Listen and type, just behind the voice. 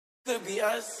Could be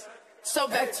us. So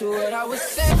back to what I was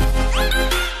saying.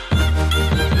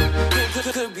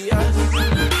 Could be us.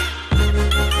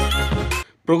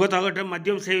 పొగ తాగటం,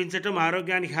 మద్యం సేవించటం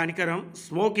ఆరోగ్యానికి హానికరం.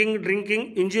 Smoking, drinking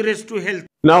injurious to health.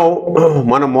 Now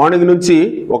మనం morning నుంచి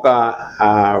ఒక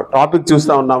టాపిక్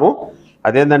చూస్తూ ఉన్నాము.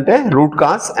 అదేంటంటే root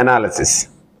cause analysis.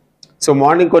 So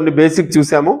morning కొన్ని బేసిక్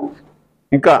చూసాము.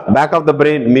 ఇంకా బ్యాక్ ఆఫ్ ద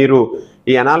బ్రెయిన్ మీరు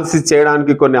ఈ అనాలిసిస్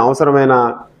చేయడానికి కొన్ని అవసరమైన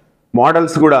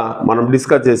మోడల్స్ కూడా మనం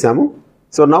డిస్కస్ చేసాము.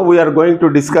 So now we are going to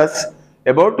discuss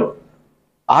about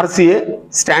ఆర్సిఏ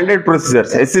standard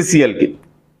procedures. ఎస్ఎస్సిఎల్కి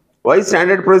why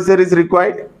standard procedure is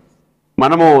required.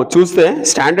 మనము చూస్తే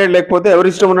స్టాండర్డ్ లేకపోతే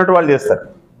ఎవరి ఇష్టం ఉన్నట్టు వాళ్ళు చేస్తారు,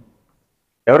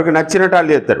 ఎవరికి నచ్చినట్టు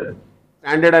వాళ్ళు చేస్తారు.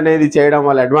 స్టాండర్డ్ అనేది చేయడం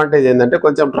వల్ల అడ్వాంటేజ్ ఏంటంటే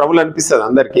కొంచెం ట్రబుల్ అనిపిస్తుంది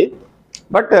అందరికీ,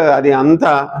 బట్ అది అంత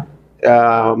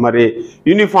మరి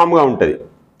యూనిఫామ్గా ఉంటుంది.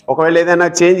 ఒకవేళ ఏదైనా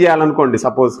change చేయాలనుకోండి,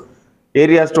 suppose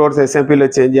area stores ఎస్ఎంపీలో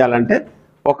change చేయాలంటే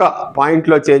ఒక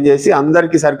పాయింట్లో చేంజ్ చేసి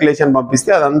అందరికీ సర్క్యులేషన్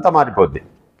పంపిస్తే అదంతా మారిపోద్ది.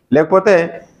 లేకపోతే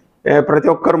ప్రతి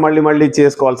ఒక్కరు మళ్ళీ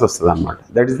చేసుకోవాల్సి వస్తుంది అనమాట.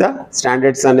 దట్ ఈస్ ద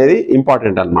స్టాండర్డ్స్ అనేది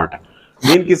ఇంపార్టెంట్ అనమాట.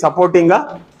 దీనికి సపోర్టింగ్గా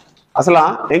అసలు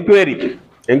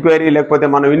ఎంక్వైరీ లేకపోతే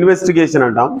మనం ఇన్వెస్టిగేషన్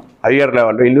అంటాం. హయ్యర్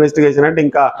లెవెల్లో ఇన్వెస్టిగేషన్ అంటే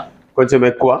ఇంకా కొంచెం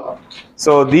ఎక్కువ.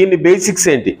 సో దీని బేసిక్స్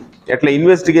ఏంటి, ఎట్లా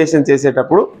ఇన్వెస్టిగేషన్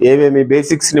చేసేటప్పుడు ఏమేమి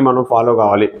బేసిక్స్ని మనం ఫాలో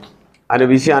కావాలి అనే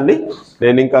విషయాన్ని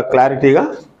నేను ఇంకా క్లారిటీగా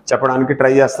చెప్పడానికి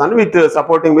ట్రై చేస్తాను, with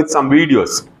supporting with some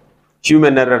videos.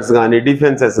 Human errors కానీ,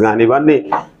 డిఫెన్సెస్ కానీ, ఇవన్నీ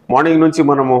మార్నింగ్ నుంచి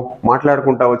మనము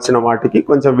మాట్లాడుకుంటూ వచ్చిన వాటికి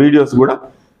కొంచెం వీడియోస్ కూడా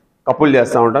కపుల్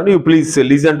చేస్తూ ఉంటాను. You please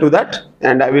listen to that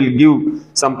and I will give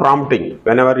some prompting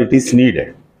when ever it is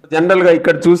needed. జనరల్గా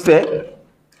ఇక్కడ చూస్తే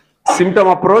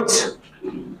symptom approach.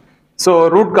 So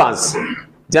root cause,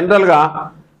 జనరల్గా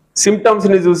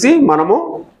సిమ్టమ్స్ని చూసి మనము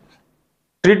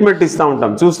ట్రీట్మెంట్ ఇస్తూ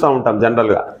ఉంటాం, చూస్తూ ఉంటాం.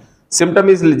 జనరల్గా సిమ్టమ్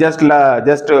ఈజ్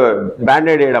జస్ట్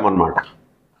బ్యాండేడ్ వేయడం అనమాట.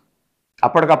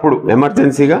 అప్పటికప్పుడు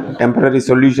ఎమర్జెన్సీగా టెంపరీ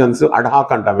సొల్యూషన్స్,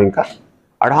 అడ్హాక్ అంటాం. ఇంకా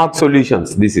అడ్హాక్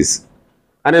సొల్యూషన్స్ దిస్ ఇస్.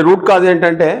 అనే రూట్ కాజ్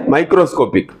ఏంటంటే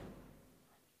microscopic.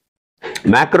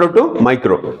 Macro to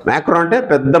micro. Macro అంటే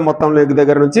పెద్ద మొత్తంలో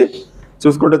దగ్గర నుంచి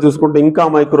చూసుకుంటే ఇంకా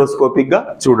మైక్రోస్కోపిక్గా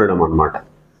చూడడం అనమాట.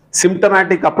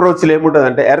 సిమ్టమాటిక్ అప్రోచ్లు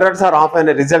ఏముంటుందంటే errors are of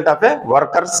an result of A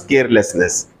workers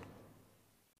carelessness.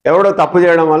 ఎవడో తప్పు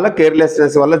చేయడం వల్ల,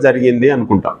 కేర్లెస్నెస్ వల్ల జరిగింది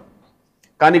అనుకుంటాం.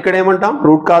 కానీ ఇక్కడ ఏమంటాం,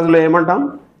 రూట్ కాజ్లో ఏమంటాం,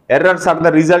 errors are the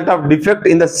result of defect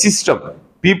in the system.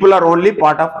 People are only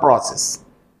part of process.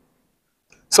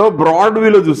 So broad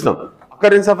వ్యూలో చూస్తాం,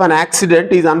 occurrence of an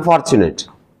accident is unfortunate.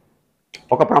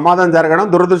 ఒక ప్రమాదం జరగడం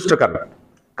దురదృష్టకరం,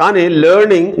 కానీ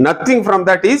learning nothing from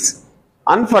that is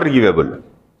unforgivable.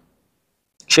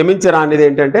 క్షమించరానిది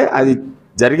ఏంటంటే అది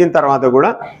జరిగిన తర్వాత కూడా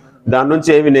దాని నుంచి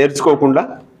ఏమి నేర్చుకోకుండా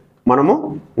మనము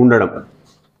ఉండడం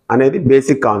అనేది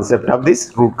basic concept of this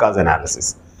root cause analysis.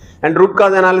 And root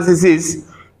cause analysis is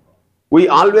we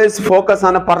always focus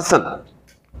on a person.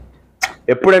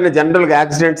 ఎప్పుడైనా జనరల్గా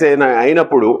యాక్సిడెంట్స్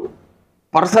అయినప్పుడు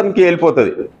పర్సన్కి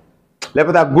వెళ్ళిపోతుంది,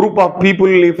 లేకపోతే ఆ గ్రూప్ ఆఫ్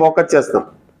పీపుల్ని ఫోకస్ చేస్తాం,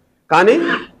 కానీ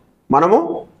మనము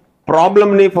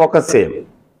ప్రాబ్లమ్ని ఫోకస్ చేయం.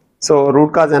 సో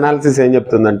రూట్ కాజ్ అనాలిసిస్ ఏం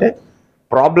చెప్తుందంటే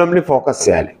ప్రాబ్లమ్ని ఫోకస్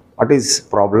చేయాలి. వాట్ ఈజ్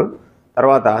ప్రాబ్లం,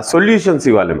 తర్వాత సొల్యూషన్స్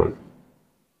ఇవ్వాలి. మనం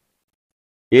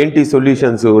ఏంటి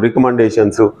సొల్యూషన్స్,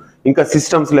 రికమెండేషన్స్, ఇంకా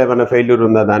సిస్టమ్స్లో ఏమైనా ఫెయిల్యూర్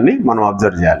ఉందా దాన్ని మనం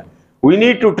అబ్జర్వ్ చేయాలి. We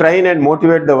need to train and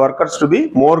motivate the workers to be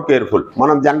more careful.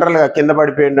 మనం జనరల్గా కింద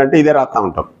పడిపోయిందంటే ఇదే రాస్తూ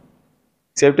ఉంటాం.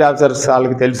 సేఫ్టీ ఆఫీసర్స్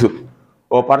వాళ్ళకి తెలుసు,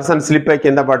 ఓ పర్సన్ స్లిప్ అయి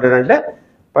కింద పడ్డాడంటే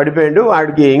పడిపోయిండు,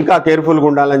 వాడికి ఇంకా కేర్ఫుల్గా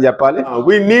ఉండాలని చెప్పాలి.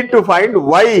 We need to find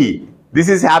why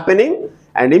this is happening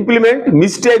and implement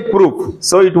mistake proof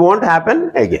so it won't happen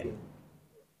again.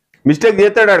 Mistake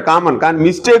చేస్తాడు కామన్, కానీ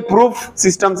మిస్టేక్ ప్రూఫ్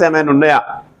సిస్టమ్స్ ఏమైనా ఉన్నాయా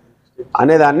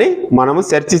అనేదాన్ని మనము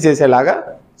సెర్చ్ చేసేలాగా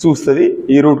చూస్తుంది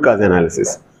ఈ root cause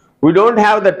analysis. We don't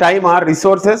have the time are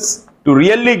resources to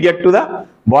really get to the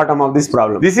bottom of this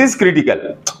problem. This is critical.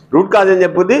 Root cause అని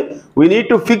చెప్పుద్ది we need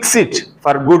to fix it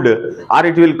for good or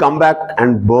it will come back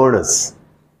and burn us.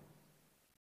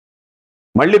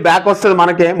 మళ్ళీ back వస్తుంది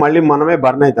మనకే, మళ్ళీ మనమే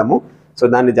burn అవుతాము. So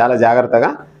దాన్ని చాలా జాగ్రత్తగా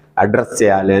అడ్రస్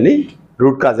చేయాలి అని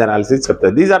రూట్ కాజ్ అనాలిసిస్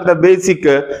చెప్తారు. These are the basic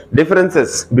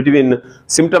differences between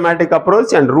symptomatic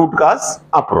approach and root cause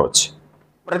approach.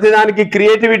 ప్రతిదానికి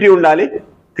క్రియేటివిటీ ఉండాలి.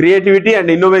 క్రియేటివిటీ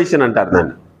అండ్ ఇన్నోవేషన్ అంటారు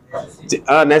దాన్ని.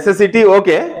 నెసెసిటీ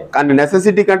ఓకే, కానీ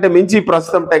నెసెసిటీ కంటే మించి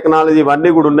ప్రస్తుతం టెక్నాలజీ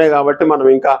ఇవన్నీ కూడా ఉన్నాయి కాబట్టి మనం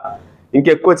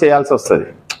ఇంకెక్కువ చేయాల్సి వస్తుంది.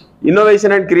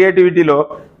 ఇన్నోవేషన్ అండ్ క్రియేటివిటీలో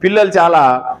పిల్లలు చాలా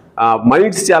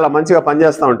మైండ్స్ చాలా మంచిగా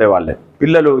పనిచేస్తూ ఉంటాయి. వాళ్ళే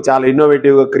పిల్లలు చాలా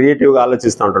ఇన్నోవేటివ్గా, క్రియేటివ్గా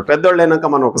ఆలోచిస్తూ ఉంటారు. పెద్దోళ్ళు అయినాక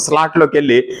మనం ఒక స్లాట్లోకి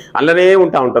వెళ్ళి అందులోనే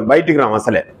ఉంటాం, బయటికి రాము,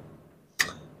 అసలే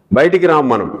బయటికి రాము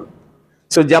మనం.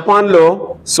 సో జపాన్లో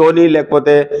సోనీ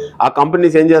లేకపోతే ఆ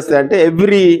కంపెనీస్ ఏం చేస్తాయంటే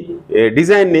ఎవ్రీ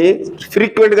డిజైన్ని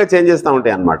ఫ్రీక్వెంట్గా చేంజ్ చేస్తూ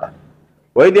ఉంటాయి అన్నమాట.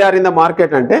 Why they are in the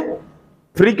market అంటే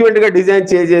ఫ్రీక్వెంట్గా డిజైన్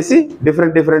చేసి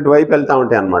డిఫరెంట్ వైపు వెళ్తూ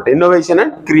ఉంటాయి అనమాట. ఇన్నోవేషన్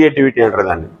అండ్ క్రియేటివిటీ అంటారు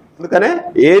దాన్ని. అందుకనే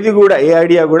ఏది కూడా ఏ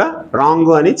ఐడియా కూడా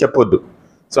రాంగ్ అని చెప్పొద్దు.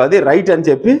 సో అది రైట్ అని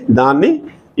చెప్పి దాన్ని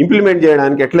ఇంప్లిమెంట్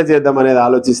చేయడానికి ఎట్లా చేద్దాం అనేది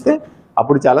ఆలోచిస్తే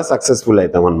అప్పుడు చాలా సక్సెస్ఫుల్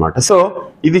అవుతాం అనమాట. సో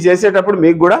ఇది చేసేటప్పుడు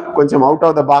మీకు కూడా కొంచెం out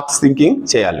of the box thinking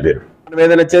చేయాలి. మనం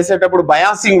ఏదైనా చేసేటప్పుడు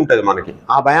బయాసింగ్ ఉంటుంది మనకి,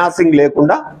 ఆ బయాసింగ్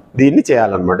లేకుండా దీన్ని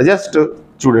చేయాలన్నమాట. జస్ట్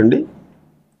చూడండి,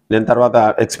 నేను తర్వాత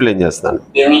ఎక్స్ప్లెయిన్ చేస్తాను.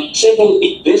 There are several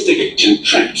investigation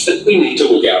traps that we need to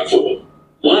look out for.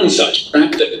 One such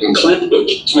trap that can cloud your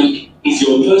judgment is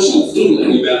your personal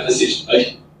feeling about a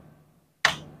situation.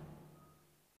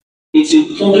 It's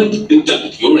important to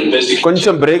conduct your investigation.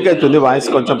 కొంచెం break అవుతుంది, voice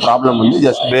కొంచెం problem ఉంది,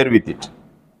 just bear with it.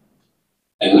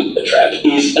 And the trap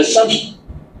is assumption.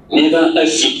 Never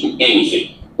assume anything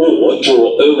or draw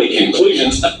early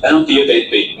conclusions about the event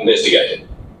being investigated.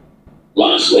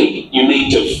 Lastly, you need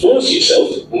to force yourself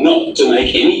not to make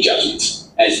any judgments,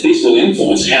 as this will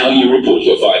influence how you report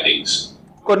your findings.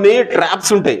 కొన్ని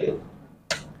traps ఉంటాయి.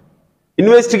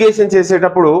 Investigation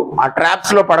చేసేటప్పుడు ఆ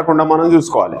traps లో పడకుండా మనం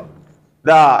చూసుకోవాలి.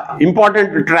 The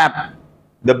important trap,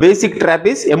 the basic trap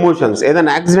is emotions.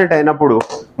 ఏదైనా accident అయినప్పుడు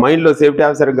మైండ్లో సేఫ్టీ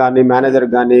ఆఫీసర్ కానీ, మేనేజర్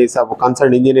కానీ,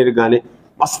 కన్సర్న్ ఇంజనీర్ కానీ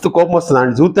మస్తు కోపం వస్తుంది,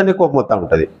 అని చూస్తేనే కోపం వస్తూ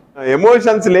ఉంటుంది.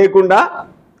 ఎమోషన్స్ లేకుండా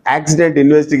యాక్సిడెంట్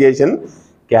ఇన్వెస్టిగేషన్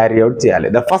క్యారీ అవుట్ చేయాలి.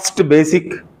 The first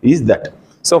basic is that.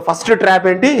 So first trap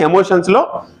ఏంటి, ఎమోషన్స్లో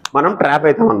మనం ట్రాప్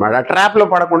అవుతాం అనమాట. ఆ ట్రాప్లో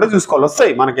పడకుండా చూసుకోవాలి.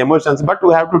 వస్తాయి మనకి emotions, but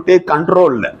we have to take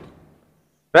control that,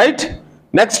 right.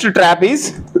 Next trap is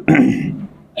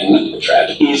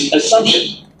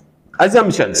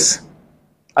assumptions.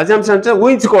 Assumptions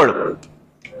ఊహించుకోవడం.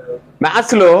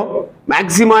 మ్యాథ్స్లో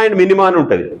మ్యాక్సిమా అండ్ మినిమా అని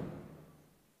ఉంటుంది.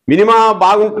 మినిమా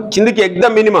కిందికి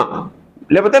ఎగ్దమ్ మినిమా,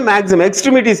 లేకపోతే మ్యాక్సిమం,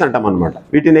 ఎక్స్ట్రీమిటీస్ అంటాం అనమాట.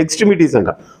 వీటిని ఎక్స్ట్రీమిటీస్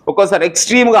అంటాం. ఒక్కోసారి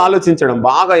ఎక్స్ట్రీమ్గా ఆలోచించడం,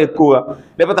 బాగా ఎక్కువ,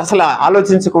 లేకపోతే అసలు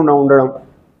ఆలోచించకుండా ఉండడం,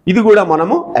 ఇది కూడా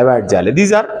మనము అవాయిడ్ చేయాలి.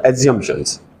 These are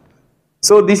assumptions.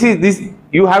 So this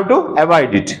you have to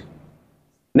avoid it.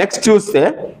 Next చూస్తే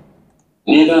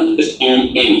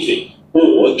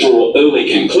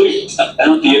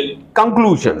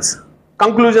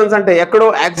కంక్లూజన్స్ అంటే ఎక్కడో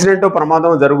యాక్సిడెంట్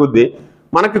ప్రమాదం జరుగుద్ది,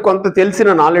 మనకి కొంత తెలిసిన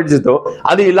నాలెడ్జ్తో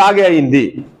అది ఇలాగే అయింది,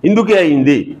 ఇందుకే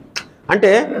అయింది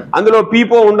అంటే అందులో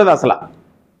పీపో ఉండదు అసలు.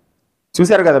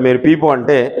 చూశారు కదా మీరు, పీపో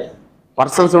అంటే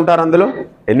పర్సన్స్ ఉంటారు, అందులో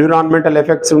ఎన్విరాన్మెంటల్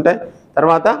ఎఫెక్ట్స్ ఉంటాయి,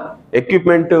 తర్వాత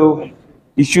ఎక్విప్మెంట్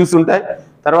ఇష్యూస్ ఉంటాయి,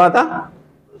 తర్వాత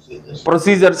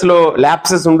ప్రొసీజర్స్లో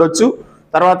ల్యాప్సెస్ ఉండొచ్చు,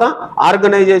 తర్వాత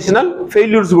ఆర్గనైజేషనల్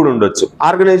ఫెయిల్యూర్స్ కూడా ఉండొచ్చు,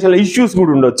 ఆర్గనైజేషనల్ ఇష్యూస్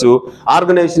కూడా ఉండొచ్చు,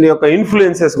 ఆర్గనైజేషన్ యొక్క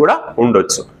ఇన్ఫ్లుయెన్సెస్ కూడా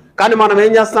ఉండొచ్చు. కానీ మనం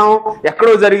ఏం చేస్తాం,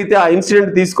 ఎక్కడో జరిగితే ఆ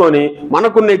ఇన్సిడెంట్ తీసుకొని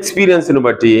మనకున్న ఎక్స్పీరియన్స్ని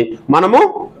బట్టి మనము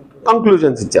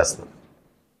కంక్లూజన్స్ ఇచ్చేస్తాం.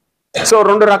 సో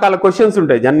రెండు రకాల క్వశ్చన్స్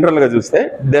ఉంటాయి జనరల్గా చూస్తే.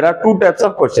 There are two types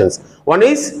of questions. One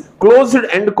is closed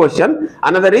end question,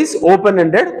 another is open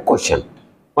ended question.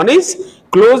 One is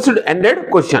closed ended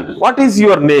question, what is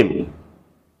your name,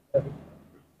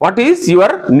 what is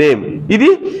your name.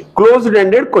 ఇది closed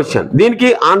ended question. దీనికి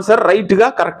answer రైట్గా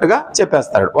కరెక్ట్గా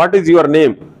చెప్పేస్తాడు. What is your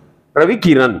name, Ravi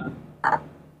Kiran.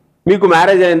 మీకు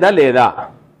marriage అయిందా లేదా,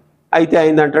 అయితే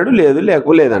అయిందంటాడు, లేదు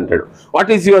లేదంటాడు. What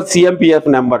is your CMPF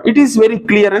number. It is very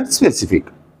clear and specific.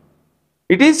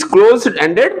 It is closed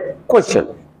ended question.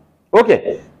 Okay.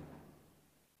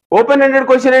 Open ended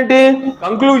question ఏంటి,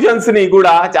 కంక్లూజన్స్ని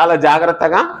కూడా చాలా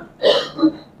జాగ్రత్తగా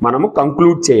మనము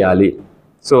కంక్లూడ్ చేయాలి.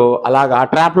 సో అలాగా ఆ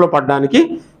ట్రాప్లో పడడానికి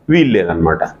వీలు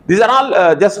లేదనమాట. These are all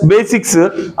just basics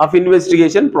of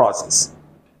investigation process.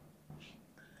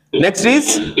 Next is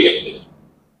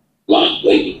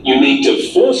lastly, you need to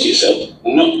force yourself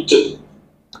not to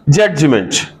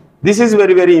judgment. This is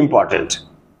very important.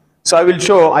 So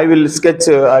I will sketch,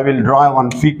 I will draw one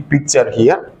picture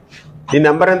here. The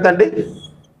number entandi,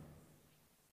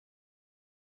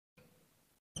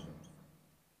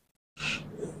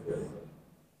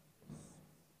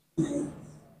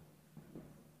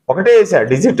 ఒకటే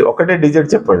digit, ఒకటే digit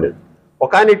చెప్పండి.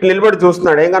 ఒక ఆయన ఇటు నిలబడి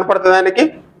చూస్తున్నాడు, ఏం కనపడుతుంది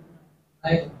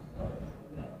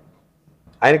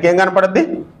ఆయనకి ఏం కనపడుద్ది,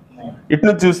 ఇటు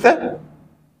నుంచి చూస్తే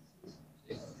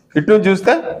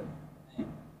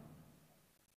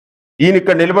ఈయన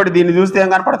ఇక్కడ నిలబడి దీన్ని చూస్తే ఏం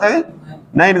కనపడుతుంది,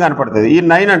 9 కనపడుతుంది. ఈయన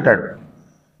 9 అంటాడు.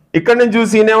 ఇక్కడ నుంచి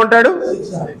చూసి ఈయన ఏమంటాడు,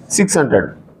 6 అంటాడు.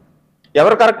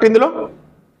 ఎవరు కరెక్ట్ ఇందులో,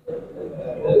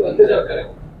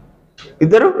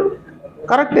 ఇద్దరు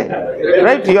కరెక్టే,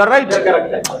 right, you are right.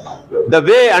 The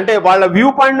way అంటే వాళ్ళ వ్యూ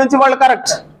పాయింట్ నుంచి వాళ్ళు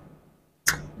correct.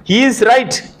 He is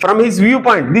right from his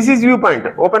viewpoint. This is viewpoint.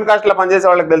 Open cast లో పనిచేసే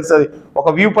వాళ్ళకి తెలుస్తుంది, ఒక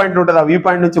వ్యూ పాయింట్ ఉంటుంది, ఆ వ్యూ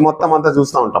పాయింట్ నుంచి మొత్తం అంతా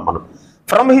చూస్తూ ఉంటాం మనం.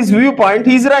 From his view point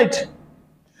he is right.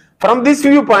 From this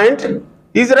viewpoint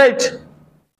he is right.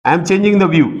 I am changing the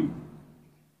view.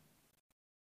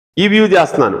 ఈ వ్యూ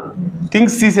చేస్తున్నాను,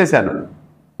 థింగ్స్ తీసేశాను,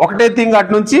 ఒకటే థింగ్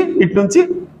అటు నుంచి ఇటు నుంచి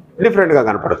డిఫరెంట్గా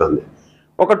కనపడుతుంది.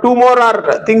 ఒక 2 more ఆర్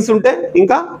థింగ్స్ ఉంటే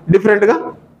ఇంకా డిఫరెంట్గా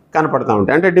కనపడుతూ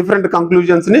ఉంటాయి. అంటే డిఫరెంట్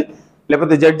కంక్లూజన్స్ని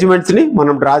లేకపోతే జడ్జిమెంట్స్ని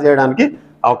మనం డ్రా చేయడానికి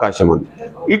అవకాశం ఉంది.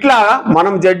 ఇట్లా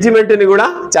మనం జడ్జిమెంట్ని కూడా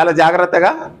చాలా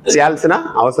జాగ్రత్తగా చేయాల్సిన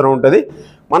అవసరం ఉంటుంది.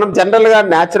 మనం జనరల్గా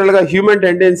న్యాచురల్గా హ్యూమన్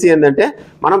టెండెన్సీ ఏంటంటే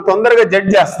మనం తొందరగా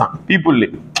జడ్జ్ చేస్తాం పీపుల్ని.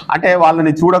 అంటే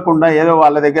వాళ్ళని చూడకుండా ఏదో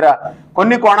వాళ్ళ దగ్గర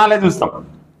కొన్ని కోణాలే చూస్తాం.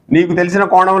 నీకు తెలిసిన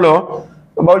కోణంలో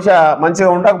బహుశా మంచిగా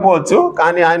ఉండకపోవచ్చు,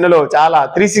 కానీ ఆయనలో చాలా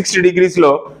 360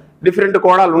 degreesలో డిఫరెంట్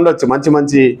కోణాలు ఉండొచ్చు. మంచి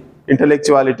మంచి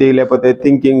ఇంటలెక్చువాలిటీ లేకపోతే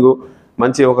థింకింగ్,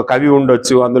 మంచి ఒక కవి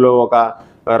ఉండొచ్చు, అందులో ఒక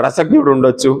రసజ్ఞుడు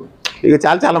ఉండొచ్చు, ఇక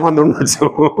చాలా మంది ఉండొచ్చు.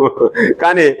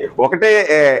 కానీ ఒకటే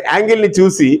యాంగిల్ని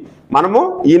చూసి మనము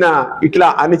ఈయన ఇట్లా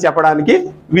అని చెప్పడానికి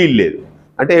వీలు లేదు.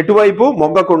 అంటే ఎటువైపు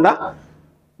మొగ్గకుండా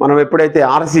మనం ఎప్పుడైతే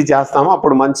ఆర్సీ చేస్తామో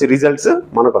అప్పుడు మంచి రిజల్ట్స్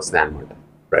మనకు వస్తాయి అన్నమాట.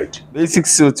 రైట్,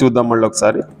 బేసిక్స్ చూద్దాం మళ్ళీ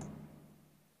ఒకసారి.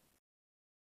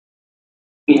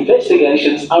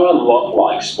 Investigations are a lot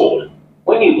like sport.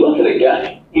 When you look at a game,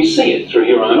 you see it through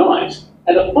your own eyes,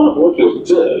 and a lot of what you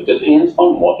observe depends on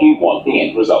what you want the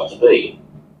end result to be.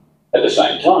 At the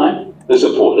same time, the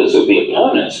supporters of the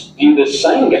opponents view the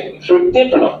same game through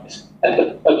different eyes and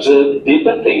observe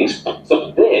different things of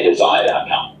their desired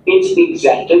outcome. It's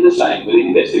exactly the same with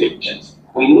investigations.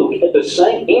 We look at the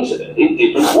same incident in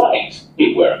different ways.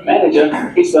 If we're a manager,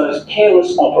 it's those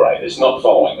careless operators not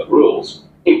following the rules.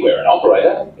 If we're an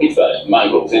operator, it's those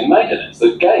moguls in maintenance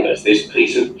that gave us this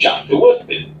piece of junk to work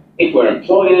with. If we're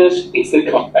employers, it's the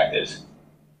contractors.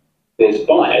 There's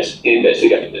bias in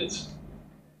investigations.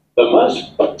 The most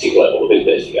basic level of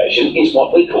investigation is what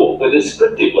we call the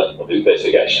descriptive level of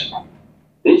investigation.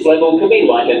 This level can be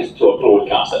likened to a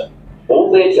broadcaster. All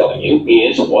they're telling you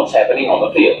is what's happening on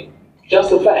the field. Just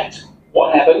the facts. What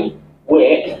happened,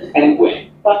 where, and when.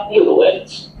 But little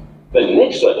else. The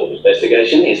next level of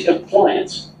investigation is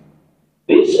compliance.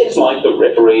 This is like the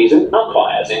referees and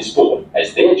umpires in sport, as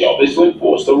their job is to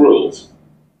enforce the rules.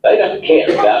 They don't care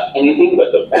about anything but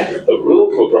the fact that the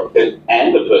rules were broken and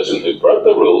the person who broke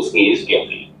the rules is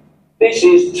guilty. This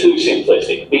is too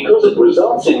simplistic because it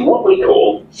results in what we call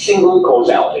single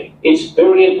causality. It's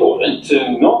very important to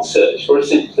not search for a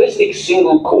simplistic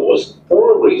single cause or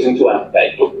a reason to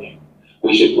update booking.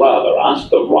 We should rather ask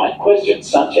the right questions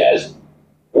such as,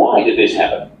 why did this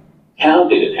happen? How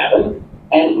did it happen?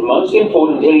 And most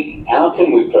importantly, how can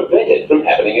we prevent it from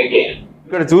happening again?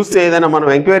 ఇక్కడ చూస్తే ఏదైనా మనం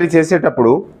enquiry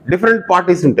చేసేటప్పుడు different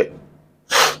parties ఉంటాయి.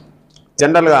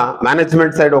 జనరల్గా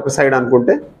management side ఒక side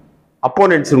అనుకుంటే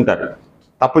opponents ఉంటారు,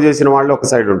 తప్పు చేసిన వాళ్ళు ఒక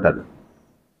సైడ్ ఉంటారు.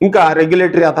 ఇంకా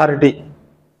రెగ్యులేటరీ అథారిటీ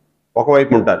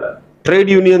ఒకవైపు ఉంటారు, ట్రేడ్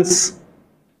యూనియన్స్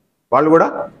వాళ్ళు కూడా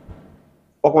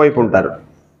ఒకవైపు ఉంటారు,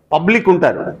 పబ్లిక్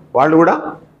ఉంటారు వాళ్ళు కూడా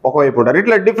ఒకవైపు ఉంటారు.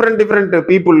 ఇట్లా డిఫరెంట్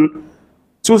పీపుల్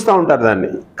చూస్తూ ఉంటారు దాన్ని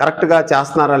కరెక్ట్గా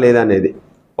చేస్తున్నారా లేదా అనేది.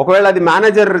 ఒకవేళ అది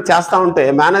మేనేజర్ చేస్తూ ఉంటే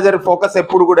మేనేజర్ ఫోకస్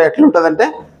ఎప్పుడు కూడా ఎట్లుంటుందంటే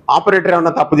ఆపరేటర్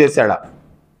ఏమన్నా తప్పు చేశాడా,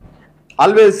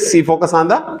 ఆల్వేస్ ఈ focus on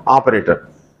the operator.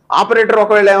 Operator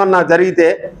ఒకవేళ ఏమన్నా జరిగితే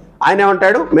ఆయన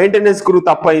ఏమంటాడు, మెయింటెనెన్స్ క్రూ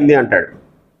తప్పు అయింది అంటాడు,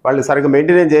 వాళ్ళు సరిగ్గా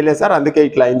మెయింటెనెన్స్ చేయలేదు సార్ అందుకే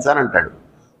ఇట్లా అయింది సార్ అంటాడు.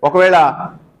 ఒకవేళ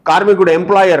కార్మికుడు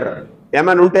ఎంప్లాయర్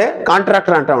ఏమైనా ఉంటే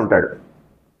కాంట్రాక్టర్ అంటూ ఉంటాడు,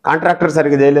 కాంట్రాక్టర్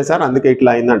సరిగ్గా చేయలేదు సార్ అందుకే ఇట్లా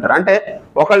అయింది అంటారు. అంటే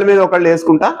ఒకళ్ళ మీద ఒకళ్ళు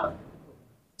వేసుకుంటా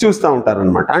చూస్తూ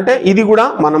ఉంటారనమాట. అంటే ఇది కూడా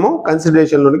మనము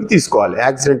కన్సిడరేషన్లోనికి తీసుకోవాలి.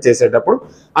 యాక్సిడెంట్ చేసేటప్పుడు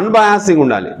అన్బయాసింగ్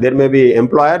ఉండాలి. There may be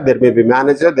employer, there may be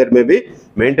manager, there may be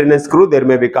maintenance crew, there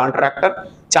may be contractor,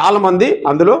 చాలా మంది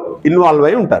అందులో ఇన్వాల్వ్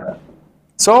అయి ఉంటారు.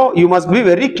 So you must be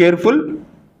very careful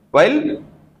while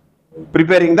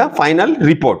preparing the final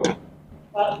report.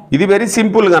 ఇది వెరీ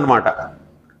సింపుల్గా అనమాట.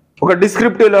 ఒక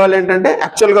డిస్క్రిప్టివ్ లెవెల్ ఏంటంటే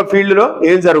యాక్చువల్గా ఫీల్డ్లో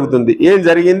ఏం జరుగుతుంది, ఏం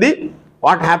జరిగింది,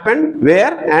 what happened,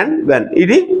 wear and when,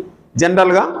 ఇది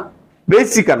జనరల్గా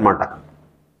బేసిక్ అనమాట.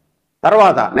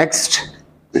 తర్వాత next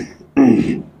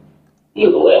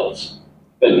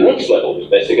The next level of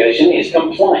investigation is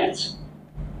compliance.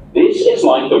 This is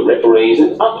like the referees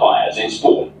and umpires in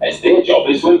sport, as their job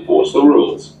is to enforce the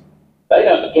rules. They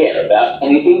don't care about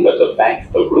anything but the fact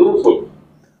the rules were.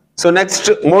 So next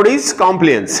mode is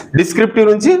compliance. Descriptive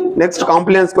నుంచి next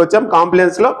కాంప్లియన్స్కి వచ్చాం.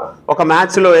 కాంప్లియన్స్లో ఒక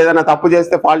మ్యాచ్లో ఏదైనా తప్పు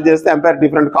చేస్తే, fault చేస్తే umpire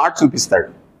different cards చూపిస్తాడు.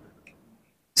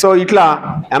 So ఇట్లా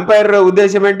ఎంపైర్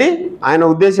ఉద్దేశం ఏంటి, ఆయన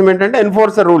ఉద్దేశం ఏంటంటే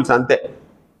ఎన్ఫోర్సర్ రూల్స్ అంతే.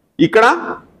 ఇక్కడ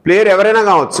ప్లేయర్ ఎవరైనా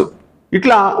కావచ్చు.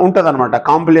 ఇట్లా ఉంటుంది అనమాట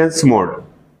compliance mode.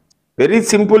 Very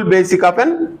simple basic of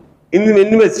an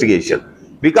investigation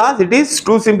because it is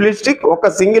two simplistic.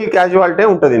 ఒక సింగిల్ క్యాజువాలిటీ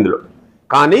ఉంటుంది ఇందులో.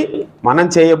 కానీ మనం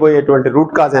చేయబోయేటువంటి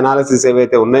రూట్ కాజ్ అనాలిసిస్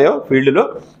ఏవైతే ఉన్నాయో ఫీల్డ్లో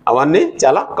అవన్నీ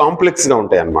చాలా కాంప్లెక్స్గా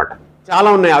ఉంటాయి అన్నమాట. చాలా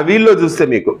ఉన్నాయి. ఆ వీల్లో చూస్తే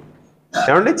మీకు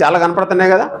ఏమండి చాలా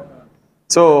కనపడుతున్నాయి కదా,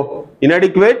 సో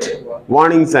ఇన్అడిక్వేట్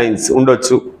వార్నింగ్ సైన్స్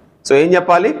ఉండొచ్చు. సో ఏం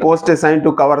చెప్పాలి? Post A sign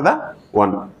to cover the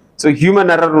one. So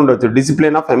human error ఉండొచ్చు,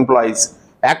 discipline of employees,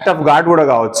 act of God కూడా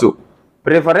కావచ్చు,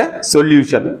 pray for a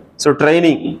solution. So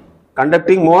training,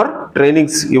 conducting more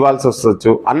trainings ఇవ్వాల్సి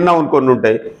వస్తవచ్చు. అన్నౌన్ కొన్ని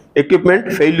ఉంటాయి, equipment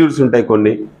failures ఉంటాయి,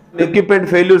 కొన్ని ఎక్విప్మెంట్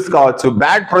ఫెయిల్యూర్స్ కావచ్చు,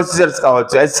 బ్యాడ్ ప్రొసీజర్స్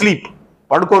కావచ్చు, అస్లీప్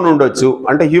పడుకొని ఉండొచ్చు,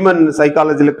 అంటే హ్యూమన్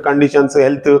సైకాలజికల్ కండిషన్స్,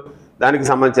 హెల్త్ దానికి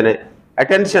సంబంధించినవి.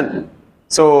 Attention,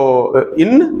 so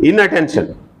in attention.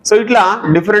 So ఇట్లా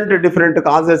డిఫరెంట్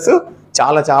కాజెస్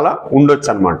చాలా ఉండొచ్చు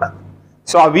అనమాట.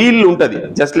 సో ఆ వీల్ ఉంటుంది,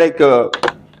 జస్ట్ లైక్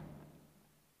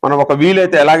మనం ఒక వీల్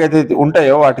అయితే ఎలాగైతే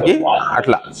ఉంటాయో వాటికి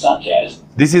అట్లా.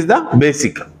 This is the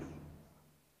basic.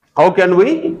 How can we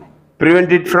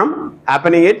prevent it from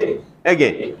happening it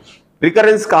again?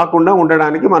 Recurrence కాకుండా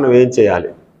ఉండడానికి మనం ఏం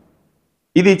చేయాలి?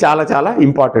 ఇది చాలా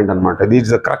ఇంపార్టెంట్ అనమాట. This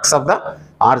is the crux of the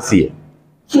RCA.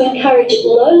 To encourage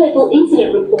low-level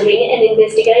incident reporting and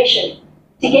investigation,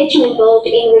 to get you involved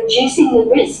in reducing the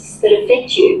risks that affect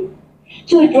you,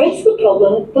 to address the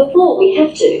problem before we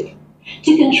have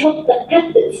to control the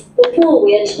actors before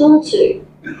we are told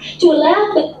to allow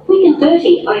for quick and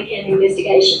dirty ICAM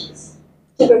investigations,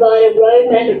 to provide a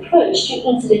roadmap approach to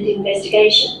incident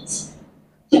investigations,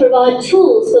 to provide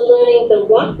tools for learning the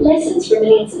right lessons from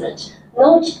an incident,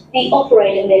 not the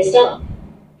operator messed up,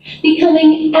 becoming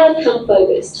outcome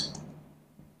focused.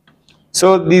 So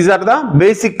these are the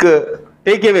basic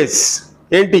takeaways.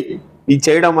 ఏంటి ఇది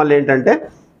చేయడం వల్ల ఏంటంటే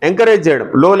encourage చేయడం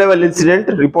లో level incident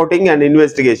reporting and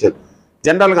investigation.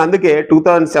 జనరల్గా అందుకే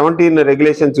 2017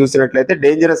 regulation చూసినట్లయితే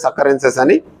డేంజరస్ అకరెన్సెస్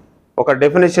అని ఒక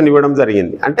డెఫినేషన్ ఇవ్వడం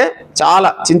జరిగింది. అంటే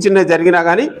చాలా చిన్న జరిగినా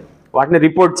కానీ వాటిని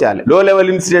రిపోర్ట్ చేయాలి. లో లెవెల్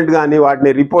ఇన్సిడెంట్ కానీ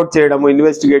వాటిని రిపోర్ట్ చేయడం,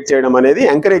 ఇన్వెస్టిగేట్ చేయడం అనేది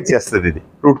ఎంకరేజ్ చేస్తుంది ఇది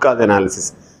root cause analysis.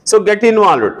 So get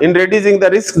involved in reducing the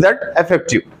risk that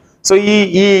effect you. So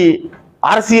ఈ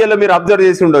RCAలో మీరు అబ్జర్వ్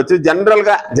చేసి ఉండవచ్చు,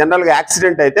 జనరల్గా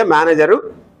యాక్సిడెంట్ అయితే మేనేజరు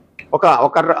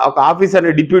ఒక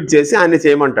ఆఫీసర్ని డిప్యూట్ చేసి ఆయన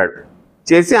చేయమంటాడు,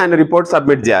 చేసి ఆయన రిపోర్ట్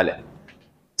సబ్మిట్ చేయాలి.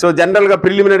 సో జనరల్గా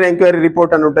ప్రిలిమినరీ ఎంక్వైరీ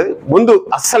రిపోర్ట్ అని ఉంటుంది. ముందు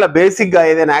అస్సలు బేసిక్గా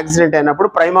ఏదైనా యాక్సిడెంట్ అయినప్పుడు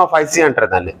ప్రైమా ఫైసీ అంటారు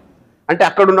దాన్ని, అంటే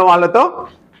అక్కడున్న వాళ్ళతో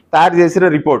తయారు చేసిన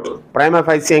రిపోర్ట్ ప్రైమా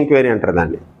ఫైసీ ఎంక్వైరీ అంటారు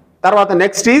దాన్ని. తర్వాత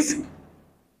next is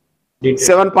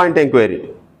 7-point enquiry.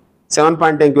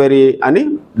 7-point enquiry అని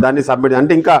దాన్ని సబ్మిట్,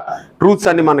 అంటే ఇంకా ట్రూత్స్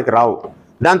అన్ని మనకి రావు.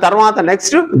 దాని తర్వాత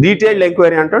నెక్స్ట్ డీటెయిల్డ్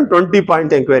ఎంక్వైరీ అంటాం,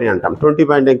 20-point ఎంక్వైరీ అంటాం.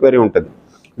 20-point ఎంక్వైరీ ఉంటుంది.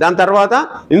 దాని తర్వాత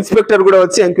ఇన్స్పెక్టర్ కూడా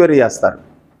వచ్చి ఎంక్వైరీ చేస్తారు,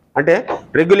 అంటే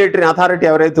రెగ్యులేటరీ అథారిటీ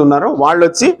ఎవరైతే ఉన్నారో వాళ్ళు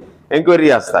వచ్చి ఎంక్వైరీ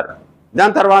చేస్తారు.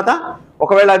 దాని తర్వాత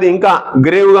ఒకవేళ అది ఇంకా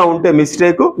గ్రేవ్గా ఉంటే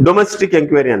మిస్టేక్, డొమెస్టిక్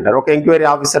ఎంక్వైరీ అంటారు. ఒక ఎంక్వైరీ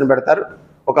ఆఫీసర్ని పెడతారు,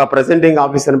 ఒక ప్రెజెంటింగ్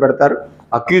ఆఫీసర్ని పెడతారు,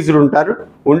 అక్యూజ్డ్ ఉంటారు,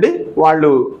 ఉండి వాళ్ళు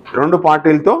 2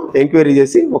 పార్టీలతో ఎంక్వైరీ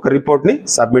చేసి ఒక రిపోర్ట్ని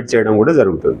సబ్మిట్ చేయడం కూడా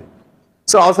జరుగుతుంది.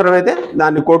 సో అవసరమైతే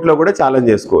దాన్ని కోర్టులో కూడా ఛాలెంజ్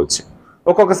చేసుకోవచ్చు.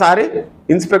 ఒక్కొక్కసారి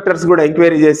ఇన్స్పెక్టర్స్ కూడా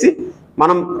ఎంక్వైరీ చేసి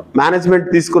మనం మేనేజ్మెంట్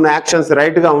తీసుకున్న యాక్షన్స్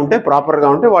రైట్గా ఉంటే, ప్రాపర్గా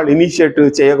ఉంటే వాళ్ళు ఇనిషియేటివ్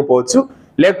చేయకపోవచ్చు,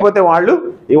 లేకపోతే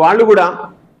వాళ్ళు కూడా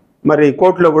మరి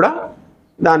కోర్టులో కూడా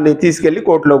దాన్ని తీసుకెళ్ళి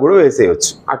కోర్టులో కూడా వేసేయచ్చు.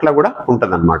 అట్లా కూడా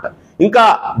ఉంటుంది అనమాట. ఇంకా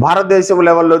భారతదేశం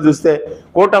లెవెల్లో చూస్తే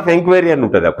కోర్ట్ ఆఫ్ ఎంక్వైరీ అని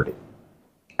ఉంటుంది. ఒకటి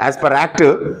యాజ్ పర్ యాక్ట్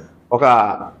ఒక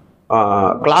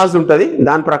క్లాజ్ ఉంటుంది,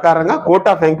 దాని ప్రకారంగా కోర్ట్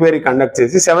ఆఫ్ ఎంక్వైరీ కండక్ట్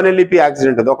చేసి 7LEP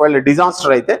యాక్సిడెంట్ అది ఒకవేళ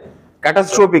డిజాస్టర్ అయితే,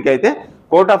 క్యాటాస్ట్రోఫిక్ అయితే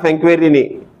కోర్ట్ ఆఫ్ ఎంక్వైరీని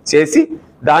చేసి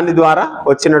దాని ద్వారా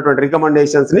వచ్చినటువంటి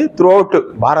రికమెండేషన్స్ని త్రూఅవుట్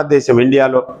భారతదేశం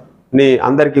ఇండియాలో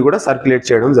అందరికీ కూడా సర్క్యులేట్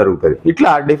చేయడం జరుగుతుంది.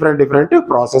 ఇట్లా డిఫరెంట్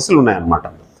ప్రాసెస్లు ఉన్నాయన్నమాట.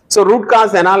 సో రూట్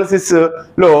కాజ్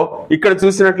అనాలిసిస్లో ఇక్కడ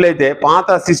చూసినట్లయితే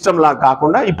పాత సిస్టమ్ లాగా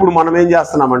కాకుండా ఇప్పుడు మనం ఏం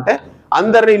చేస్తున్నామంటే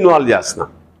అందరినీ ఇన్వాల్వ్ చేస్తున్నాం.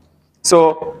 So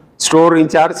store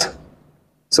incharge,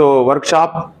 so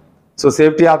workshop, so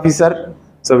safety officer,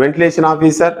 so ventilation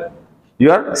officer,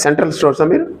 your central stores,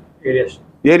 మీరు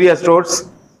ఏరియా స్టోర్స్,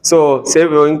 సో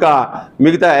ఇంకా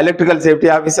మిగతా electrical safety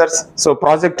officers, so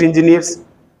project engineers,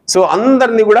 so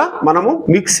అందరినీ కూడా మనము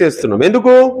మిక్స్ చేస్తున్నాం.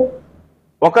 ఎందుకు?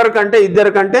 ఒకరికంటే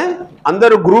ఇద్దరికంటే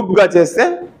అందరూ గ్రూప్గా చేస్తే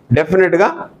డెఫినెట్గా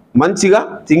మంచిగా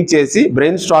థింక్ చేసి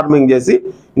బ్రెయిన్ స్టార్మింగ్ చేసి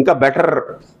ఇంకా బెటర్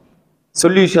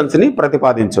సొల్యూషన్స్ని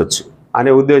ప్రతిపాదించవచ్చు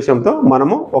అనే ఉద్దేశంతో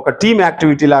మనము ఒక టీమ్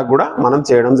యాక్టివిటీ లాగా కూడా మనం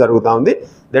చేయడం జరుగుతూ ఉంది.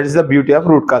 That is the beauty of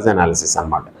root cause analysis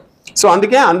అన్నమాట. సో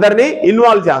అందుకే అందరినీ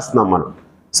ఇన్వాల్వ్ చేస్తున్నాం మనం.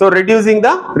 So reducing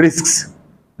the risks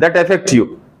that effect you,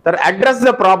 that address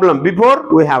the problem before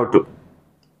we have to.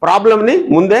 ప్రాబ్లమ్ని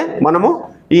ముందే మనము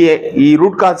ఈ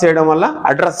రూట్ కాజ్ చేయడం వల్ల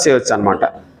అడ్రస్ చేయొచ్చు అనమాట.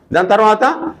 దాని తర్వాత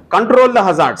కంట్రోల్ ద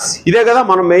హజార్డ్స్. ఇదే కదా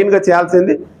మనం మెయిన్గా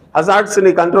చేయాల్సింది.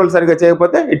 హజార్డ్స్ని కంట్రోల్ సరిగ్గా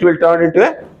చేయకపోతే it will turn into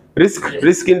A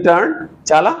risk in turn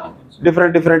చాలా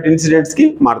డిఫరెంట్ ఇన్సిడెంట్స్కి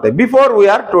మారుతాయి. బిఫోర్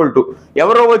వీఆర్ టోల్డ్ టు,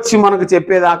 ఎవరో వచ్చి మనకు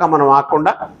చెప్పేదాకా మనం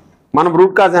ఆగకుండా మనం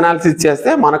రూట్ కాజ్ అనాలిసిస్ చేస్తే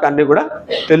మనకు అన్నీ కూడా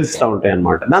తెలుస్తూ ఉంటాయి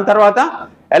అన్నమాట. దాని తర్వాత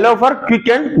allow for quick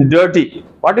and dirty.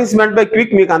 What is meant by quick?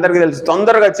 మీకు అందరికీ తెలుసు,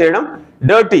 తొందరగా చేయడం.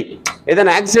 డర్టీ,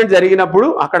 ఏదైనా యాక్సిడెంట్ జరిగినప్పుడు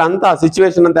అక్కడ అంతా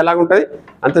సిచ్యువేషన్ అంతా ఎలాగుంటుంది,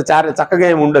 అంత చక్కగా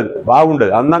ఏమి ఉండదు,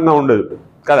 బాగుండదు, అందంగా ఉండదు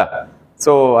కదా.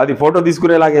 సో అది ఫోటో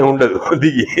తీసుకునేలాగే ఉండదు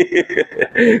దిగి.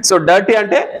 సో డర్టీ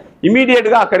అంటే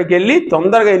ఇమీడియట్గా అక్కడికి వెళ్ళి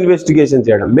తొందరగా ఇన్వెస్టిగేషన్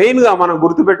చేయడం. మెయిన్గా మనం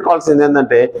గుర్తుపెట్టుకోవాల్సింది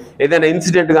ఏంటంటే, ఏదైనా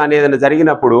ఇన్సిడెంట్ కానీ ఏదైనా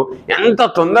జరిగినప్పుడు ఎంత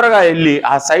తొందరగా వెళ్ళి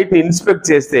ఆ సైట్ని ఇన్స్పెక్ట్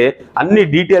చేస్తే అన్ని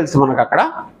డీటెయిల్స్ మనకు అక్కడ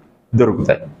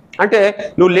దొరుకుతాయి. అంటే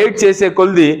నువ్వు లేట్ చేసే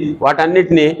కొద్ది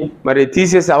వాటన్నిటిని మరి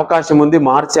తీసేసే అవకాశం ఉంది,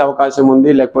 మార్చే అవకాశం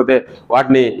ఉంది, లేకపోతే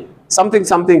వాటిని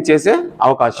సంథింగ్ చేసే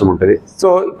అవకాశం ఉంటుంది. సో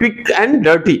క్విక్ అండ్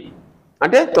డర్టీ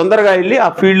అంటే తొందరగా వెళ్ళి ఆ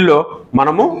ఫీల్డ్లో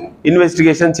మనము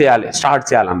ఇన్వెస్టిగేషన్ చేయాలి, స్టార్ట్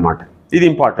చేయాలన్నమాట. ఇది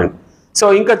ఇంపార్టెంట్. సో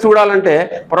ఇంకా చూడాలంటే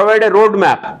provide a road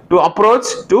map to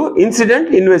approach to incident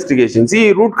investigations. ఈ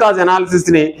రూట్ కాజ్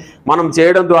అనాలిసిస్ని మనం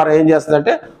చేయడం ద్వారా ఏం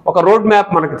చేస్తుందంటే ఒక రోడ్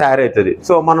మ్యాప్ మనకి తయారవుతుంది.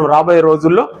 సో మనం రాబోయే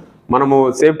రోజుల్లో మనము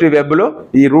సేఫ్టీ వెబ్లో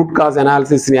ఈ రూట్ కాజ్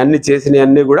అనాలిసిస్ని అన్ని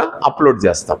చేసినవన్నీ కూడా అప్లోడ్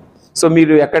చేస్తాం. సో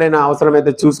మీరు ఎక్కడైనా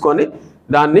అవసరమైతే చూసుకొని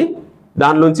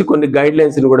దాని నుంచి కొన్ని గైడ్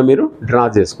లైన్స్ని కూడా మీరు డ్రా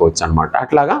చేసుకోవచ్చు అనమాట.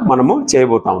 అట్లాగా మనము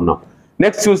చేయబోతా ఉన్నాం.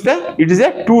 నెక్స్ట్ చూస్తే ఇట్ ఈస్ ఏ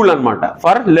టూల్ అనమాట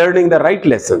for learning the right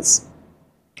lessons.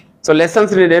 So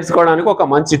లెసన్స్ని నేర్చుకోవడానికి ఒక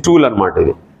మంచి టూల్ అనమాట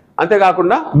ఇది.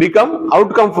 అంతేకాకుండా become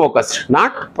outcome focused,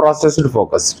 not processed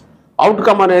focused.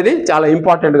 Outcome అనేది చాలా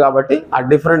ఇంపార్టెంట్ కాబట్టి ఆ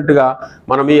డిఫరెంట్గా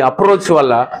మనం ఈ అప్రోచ్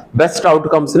వల్ల బెస్ట్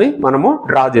అవుట్కమ్స్ని మనము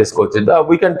డ్రా చేసుకోవచ్చు.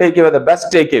 We can take away the best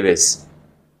take అవేస్.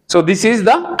 So this is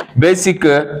the basic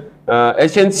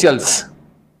essentials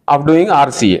of doing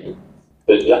RCA.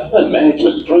 The data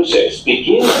management process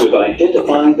begins with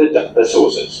identifying the data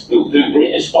sources. You'll do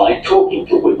this by talking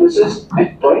to witnesses and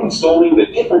brainstorming the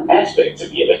different aspects of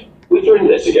the event with your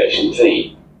investigation team.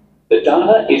 The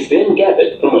data is then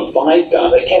gathered from 5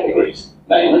 data categories,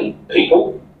 namely people,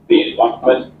 the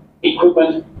environment,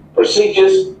 equipment,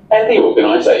 procedures, and the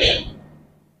organization.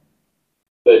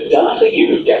 The data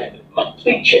you've gathered must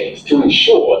be checked to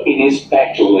ensure it is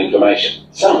factual information.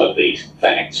 Some of these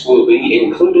facts will be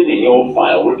included in your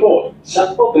final report.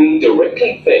 Some will be directly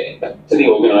fed to the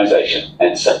organisation,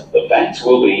 and some of the facts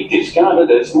will be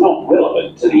discarded as not relevant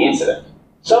to the incident.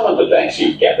 Some of the facts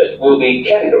you've gathered will be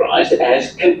categorised as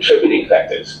contributing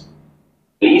factors.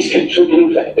 These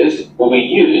contributing factors will be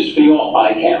used for your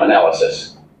ICAM analysis.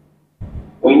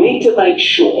 We need to make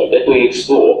sure that we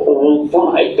explore all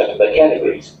 5 data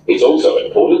categories. It's also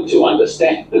important to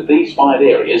understand that these 5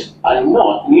 areas are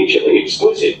not mutually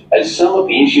exclusive, as some of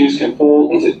the issues can fall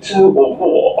into 2 or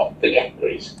more of the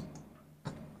categories.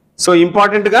 So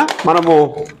important గా మనము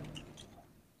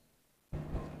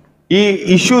ఈ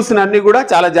issues అన్ని కూడా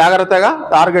చాలా జాగ్రత్తగా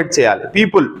target చేయాలి.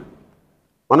 People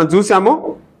మనం చూసాము.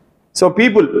 సో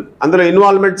పీపుల్ అందులో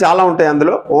ఇన్వాల్వ్మెంట్ చాలా ఉంటాయి.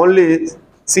 అందులో ఓన్లీ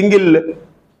సింగిల్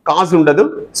కాజ్ ఉండదు.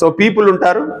 సో పీపుల్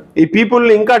ఉంటారు. ఈ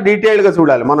పీపుల్ని ఇంకా డీటెయిల్డ్గా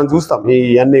చూడాలి. మనం చూస్తాం ఈ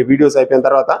అన్ని వీడియోస్ అయిపోయిన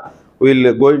తర్వాత will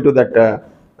going to that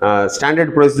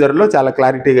standard ప్రొసీజర్లో చాలా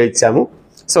క్లారిటీగా ఇచ్చాము.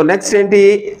 సో నెక్స్ట్ ఏంటి,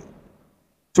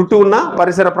 చుట్టూ ఉన్న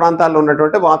పరిసర ప్రాంతాల్లో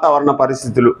ఉన్నటువంటి వాతావరణ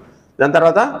పరిస్థితులు, దాని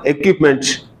తర్వాత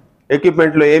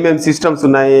ఎక్విప్మెంట్లో ఏమేమి సిస్టమ్స్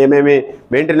ఉన్నాయి, ఏమేమి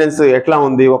మెయింటెనెన్స్ ఎట్లా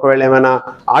ఉంది, ఒకవేళ ఏమైనా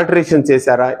ఆల్టరేషన్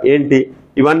చేశారా ఏంటి,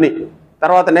 ఇవన్నీ.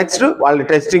 తర్వాత నెక్స్ట్ వాళ్ళ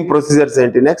టెస్టింగ్ ప్రొసీజర్స్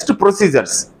ఏంటి. నెక్స్ట్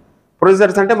ప్రొసీజర్స్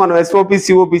అంటే మనం SOP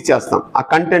COP చేస్తాం. ఆ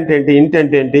కంటెంట్ ఏంటి,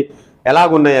 ఇంటెంట్ ఏంటి,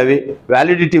 ఎలాగున్నాయి, అవి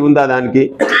వ్యాలిడిటీ ఉందా, దానికి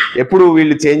ఎప్పుడు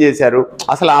వీళ్ళు చేంజ్ చేశారు,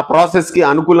 అసలు ఆ ప్రాసెస్కి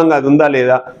అనుకూలంగా అది ఉందా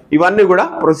లేదా, ఇవన్నీ కూడా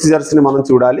ప్రొసీజర్స్ని మనం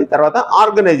చూడాలి. తర్వాత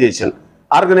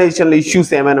ఆర్గనైజేషన్లో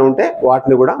ఇష్యూస్ ఏమైనా ఉంటే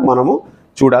వాటిని కూడా మనము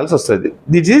చూడాల్సి వస్తుంది.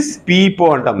 దిస్ ఈజ్ పీపో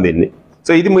అంటాం దీన్ని.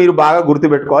 సో ఇది మీరు బాగా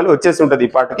గుర్తుపెట్టుకోవాలి. వచ్చేసి ఉంటుంది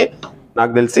ఈ పాటకి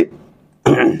నాకు తెలిసి.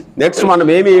 నెక్స్ట్ మనం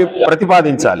ఏమి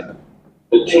ప్రతిపాదించాలి.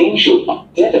 The team should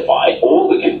identify all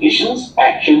the conditions,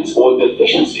 actions, or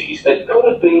deficiencies that could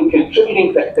have been contributing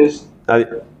factors.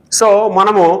 So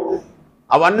మనము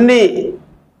అవన్నీ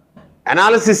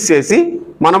అనాలిసిస్ చేసి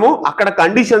మనము అక్కడ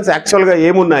కండిషన్స్ యాక్చువల్గా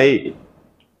ఏమున్నాయి,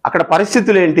 అక్కడ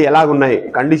పరిస్థితులు ఏంటి, ఎలాగున్నాయి,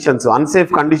 కండిషన్స్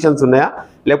అన్సేఫ్ కండిషన్స్ ఉన్నాయా,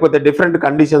 లేకపోతే డిఫరెంట్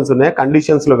కండిషన్స్ ఉన్నాయా,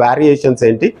 కండిషన్స్లో వేరియేషన్స్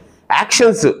ఏంటి,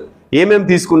 యాక్షన్స్ ఏమేమి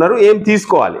తీసుకున్నారు, ఏం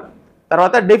తీసుకోవాలి,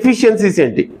 తర్వాత డెఫిషియన్సీస్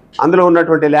ఏంటి, అందులో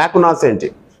ఉన్నటువంటి ల్యాకునాస్ ఏంటి.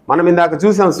 మనం ఇందాక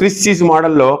చూసాం స్విస్ చీజ్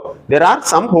మోడల్లో దేర్ ఆర్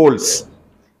సమ్ హోల్స్.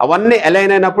 అవన్నీ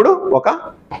అలైన్ అయినప్పుడు ఒక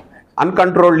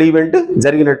అన్కంట్రోల్డ్ ఈవెంట్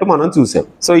జరిగినట్టు మనం చూసాం.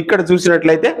 సో ఇక్కడ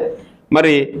చూసినట్లయితే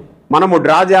మరి మనము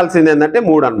డ్రా చేయాల్సింది ఏంటంటే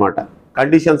 3 అన్నమాట.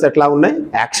 కండిషన్స్ ఎట్లా ఉన్నాయి,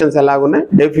 యాక్షన్స్ ఎలాగున్నాయి,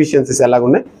 డెఫిషియన్సీస్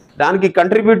ఎలాగున్నాయి, దానికి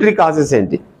కంట్రిబ్యూటరీ కాజెస్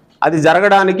ఏంటి, అది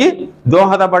జరగడానికి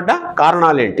దోహదపడ్డ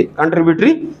కారణాలు ఏంటి,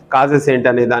 కంట్రిబ్యూటరీ కాజెస్ ఏంటి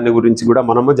అనే దాని గురించి కూడా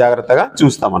మనము జాగ్రత్తగా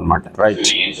చూస్తాం అన్నమాట.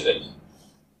 Right.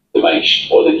 To make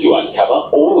sure that you uncover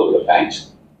all of the facts,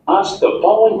 ask the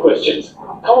following questions,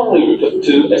 commonly referred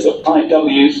to as the 5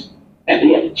 W's and the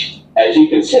H. as you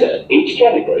consider each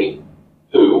category: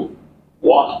 who,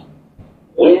 what,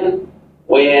 when,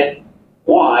 where,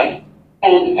 why,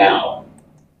 and how.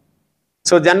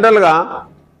 So జనరల్గా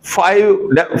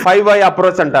 5Y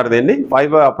approach అంటారు దీన్ని.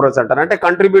 5Y approach అంటారు. అంటే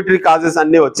contributory causes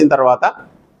అన్నీ వచ్చిన తర్వాత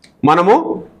మనము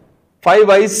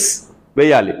 5Ys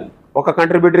వేయాలి. ఒక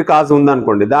కంట్రిబ్యూటరీ కాజ్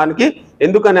ఉందనుకోండి, దానికి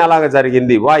ఎందుకని అలాగ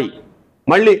జరిగింది, వై,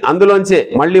 మళ్ళీ అందులోంచే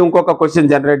మళ్ళీ ఇంకొక క్వశ్చన్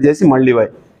జనరేట్ చేసి మళ్ళీ వై.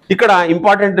 ఇక్కడ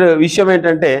ఇంపార్టెంట్ విషయం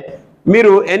ఏంటంటే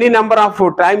మీరు ఎనీ నెంబర్ ఆఫ్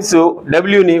టైమ్స్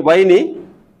డబ్ల్యూని వైని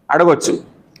అడగొచ్చు.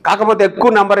 కాకపోతే ఎక్కువ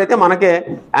నెంబర్ అయితే మనకే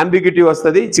అంబిగ్యూటీ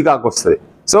వస్తుంది, చికాకు వస్తుంది.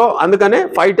 సో అందుకనే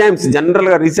 5 టైమ్స్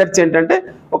జనరల్గా రీసెర్చ్ ఏంటంటే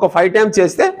ఒక 5 టైమ్స్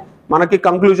చేస్తే మనకి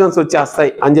కంక్లూజన్స్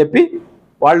వచ్చేస్తాయి అని చెప్పి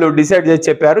వాళ్ళు డిసైడ్ చేసి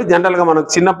చెప్పారు. జనరల్గా మనకు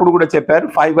చిన్నప్పుడు కూడా చెప్పారు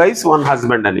 5 wives 1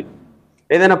 husband అని.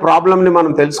 ఏదైనా ప్రాబ్లమ్ని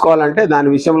మనం తెలుసుకోవాలంటే, దాని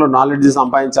విషయంలో నాలెడ్జ్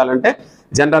సంపాదించాలంటే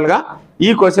జనరల్గా ఈ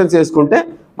క్వశ్చన్స్ వేసుకుంటే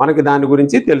మనకి దాని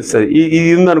గురించి తెలుస్తుంది. ఇది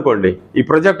ఉందనుకోండి, ఈ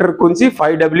ప్రొజెక్టర్ గురించి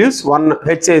 5Ws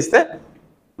 1H వేస్తే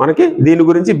మనకి దీని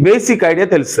గురించి బేసిక్ ఐడియా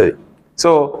తెలుస్తుంది. సో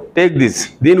టేక్ దిస్,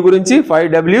 దీని గురించి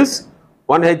 5Ws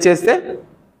 1H వేస్తే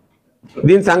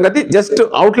దీని సంగతి జస్ట్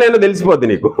అవుట్లైన్ తెలిసిపోద్ది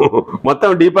నీకు. మొత్తం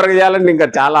డీపర్గా చేయాలంటే ఇంకా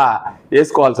చాలా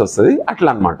వేసుకోవాల్సి వస్తుంది, అట్లా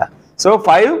అనమాట. So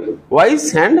 5 Ys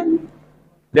and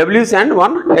Ws and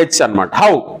 1H అనమాట.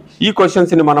 హౌ, ఈ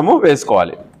క్వశ్చన్స్ని మనము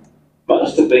వేసుకోవాలి.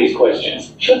 Most of these questions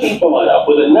should be followed up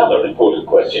with another important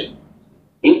question.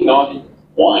 If not,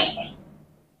 why?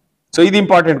 So ఇది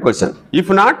important question.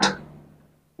 If not,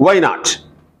 why not?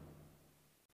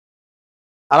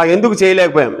 అలా ఎందుకు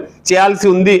చేయలేకపోయాం, చేయాల్సి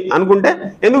ఉంది అనుకుంటే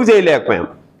ఎందుకు చేయలేకపోయాం,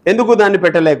 ఎందుకు దాన్ని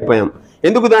పెట్టలేకపోయాం,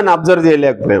 ఎందుకు దాన్ని అబ్జర్వ్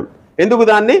చేయలేకపోయాం, ఎందుకు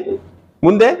దాన్ని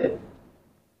ముందే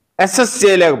అసెస్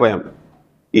చేయలేకపోయాం.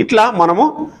 ఇట్లా మనము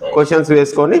క్వశ్చన్స్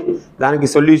వేసుకొని దానికి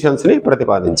సొల్యూషన్స్ని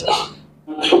ప్రతిపాదించాలి.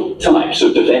 Types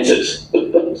of defences. The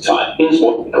first type is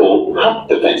what we call hard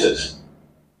defences.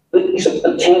 These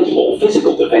are tangible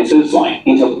physical defences like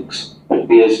interlocks,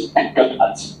 fears, and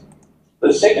guards.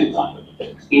 The second type of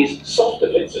defence is soft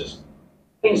defences.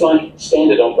 Things like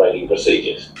standard operating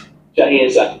procedures,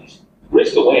 JSAs,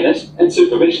 risk awareness, and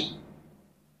supervision.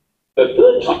 The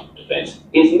third type of defence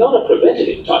is not a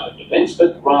preventative type of defence,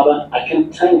 but rather a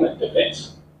containment defence.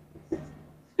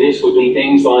 This would be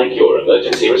things like your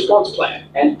emergency response plan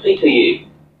and PPE,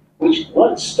 which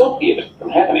won't stop the event from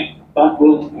happening, but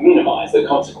will minimise the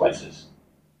consequences.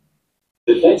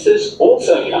 Defences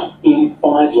also come in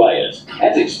 5 layers,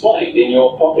 as explained in your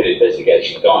pocket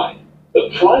investigation guide. The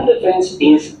prime defence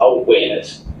is awareness,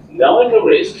 knowing the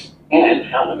risks and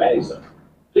how to manage them.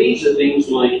 These are things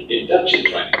like induction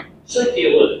training, safety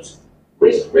alerts,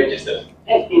 risk register,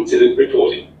 and incident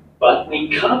reporting. But we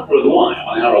can't rely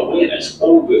on our awareness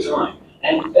all the time,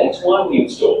 and that's why we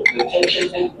install detection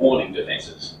and warning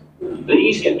defences.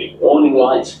 These can be warning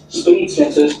lights, speed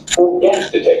sensors, or gas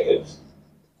detectors.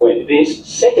 When this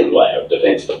second layer of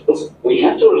defence fails, we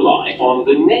have to rely on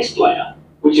the next layer,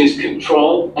 which is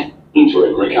control and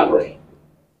interim recovery.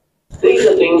 These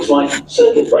are things like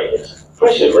circuit breakers,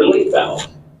 pressure relief valves,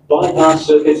 bypass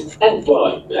circuits, and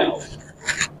blowout panels.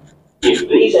 If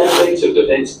these aspects of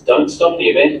defence don't stop the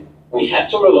event, we have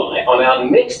to rely on our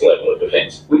next level of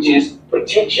defence, which is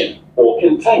protection or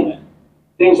containment.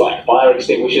 Things like fire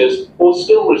extinguishers or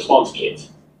spill response kits.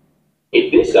 If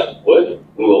this doesn't work,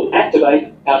 we will activate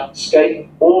our escape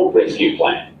or rescue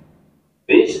plan.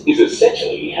 This is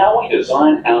essentially how we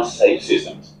design our safe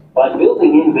systems, by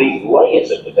building in these layers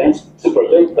of defence to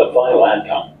prevent the final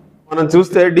outcome. మనం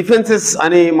చూస్తే defences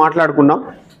అని మాట్లాడుకున్నాం.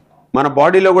 మన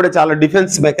బాడీలో కూడా చాలా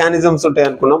defence mechanisms ఉంటాయి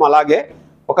అనుకున్నాం. అలాగే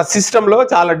ఒక సిస్టంలో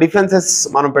చాలా డిఫెన్సెస్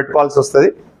మనం పెట్టుకోవాల్సి వస్తుంది.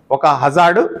 ఒక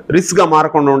హజార్డ్ రిస్క్గా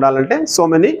మారకుండా ఉండాలంటే సో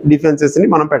మెనీ డిఫెన్సెస్ని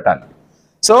మనం పెట్టాలి.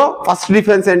 సో ఫస్ట్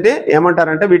డిఫెన్స్ అంటే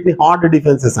ఏమంటారంటే వీటిని హార్డ్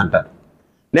డిఫెన్సెస్ అంటారు.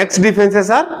 Next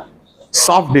defences are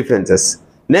soft defences.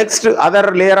 Next other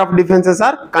layer of defences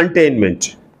are containment.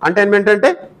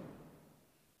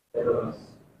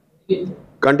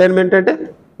 Containment అంటే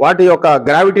వాటి యొక్క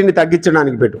గ్రావిటీని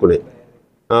తగ్గించడానికి పెట్టుకునే.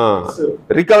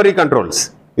 రికవరీ కంట్రోల్స్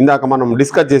ఇందాక మనం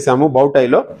డిస్కస్ చేసాము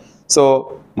బౌటైలో. సో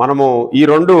మనము ఈ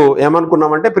రెండు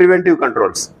ఏమనుకున్నామంటే preventive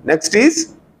controls. Next is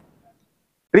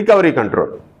recovery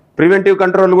control. Preventive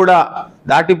control కూడా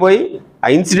దాటిపోయి ఆ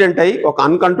ఇన్సిడెంట్ అయ్యి ఒక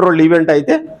అన్కంట్రోల్డ్ ఈవెంట్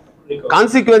అయితే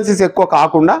కాన్సిక్వెన్సెస్ ఎక్కువ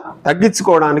కాకుండా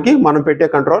తగ్గించుకోవడానికి మనం పెట్టే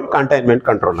కంట్రోల్ కంటైన్మెంట్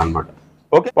కంట్రోల్ అన్నమాట.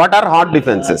 Okay, what are hard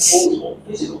defences?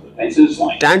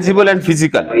 Tangible and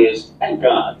physical.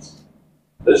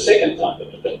 The second type of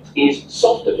defence is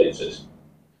soft defences.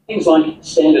 Things like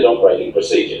standard operating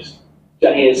procedures,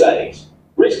 JSAs,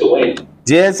 risk awareness.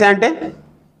 JSA అంటే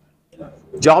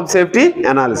job safety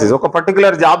analysis. ఒక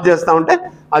particular job చేస్తూ ఉంటే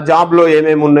ఆ జాబ్లో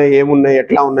ఏమేమి ఉన్నాయి,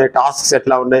 ఎట్లా ఉన్నాయి, టాస్క్స్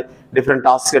ఎట్లా ఉన్నాయి, డిఫరెంట్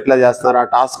టాస్క్ ఎట్లా చేస్తున్నారు, ఆ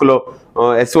టాస్క్లో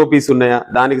SOPs ఉన్నాయా,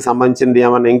 దానికి సంబంధించింది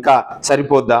ఏమన్నా ఇంకా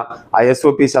సరిపోద్దా, ఆ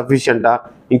SOP సఫిషియంటా,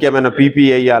 ఇంకేమైనా PP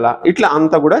వేయాలా, ఇట్లా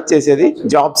అంతా కూడా చేసేది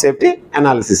జాబ్ సేఫ్టీ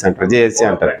అనాలిసిస్ అంటారు, JSA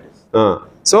అంటారు.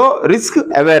 సో రిస్క్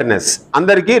అవేర్నెస్,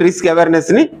 అందరికీ రిస్క్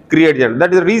అవేర్నెస్ని క్రియేట్ చేయడం.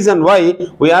 That is reason why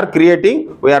we are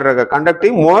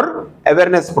conducting more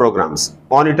awareness programmes.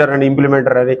 Monitor అని,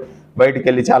 ఇంప్లిమెంటర్ అని బయటికి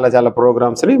వెళ్ళి చాలా చాలా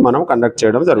ప్రోగ్రామ్స్ని మనం కండక్ట్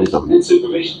చేయడం జరుగుతుంది.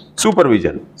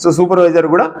 సూపర్విజన్, సో సూపర్వైజర్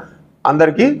కూడా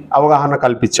అందరికీ అవగాహన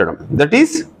కల్పించడం. That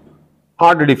is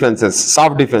hard defences,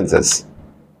 soft defences.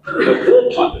 The third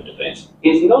type of defense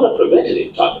is not a preventative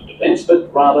type of defense, but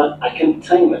rather a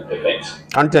containment defense.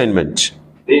 Containment.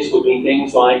 This would be things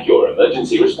like your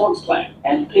emergency response plan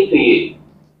and PPE,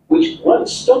 which won't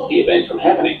stop the event from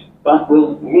happening, but will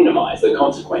minimize the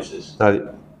consequences.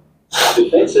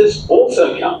 Defences also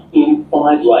come in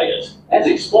 5 layers, as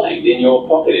explained in your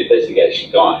pocket investigation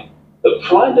guide. The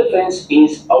prime defense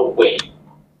is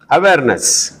awareness.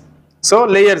 So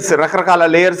layers, రకరకాల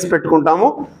layers పెట్టుకుంటాము.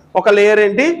 ఒక layer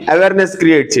ఏంటి, awareness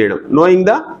create చేయడం, knowing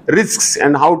the risks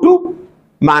and how to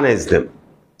manage them.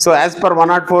 So as per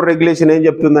 104 regulation ఏం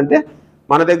చెప్తుందంటే,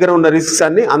 మన దగ్గర ఉన్న రిస్క్స్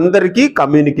అన్ని అందరికీ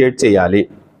కమ్యూనికేట్ చేయాలి.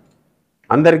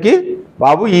 అందరికీ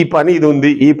బాబు ఈ పని ఇది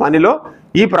ఉంది, ఈ పనిలో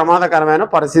ఈ ప్రమాదకరమైన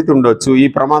పరిస్థితి ఉండొచ్చు, ఈ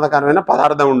ప్రమాదకరమైన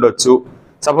పదార్థం ఉండొచ్చు.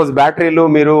 సపోజ్ బ్యాటరీలు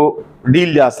మీరు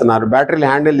డీల్ చేస్తున్నారు, బ్యాటరీలు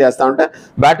హ్యాండిల్ చేస్తూ ఉంటే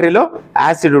బ్యాటరీలో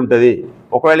యాసిడ్ ఉంటుంది,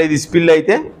 ఒకవేళ ఇది స్పిల్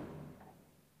అయితే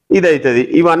ఇది అవుతుంది.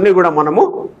 ఇవన్నీ కూడా మనము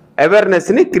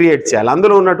అవేర్నెస్ని క్రియేట్ చేయాలి.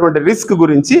 అందులో ఉన్నటువంటి రిస్క్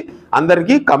గురించి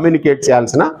అందరికీ కమ్యూనికేట్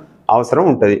చేయాల్సిన అవసరం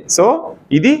ఉంటుంది. So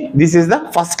this is the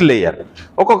first layer.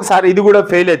 ఒక్కొక్కసారి ఇది కూడా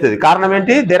ఫెయిల్ అవుతుంది. కారణం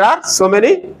ఏంటి, దెర్ ఆర్ సో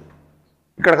మెనీ,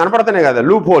 ఇక్కడ కనపడుతున్నాయి కదా,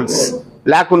 loop holes,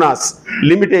 లాకునాస్,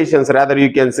 limitations rather you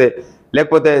can say,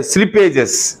 లేకపోతే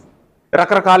స్లిప్పేజెస్,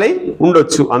 రకరకాలై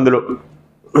ఉండొచ్చు. అందులో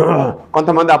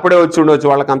కొంతమంది అప్పుడే వచ్చి ఉండొచ్చు,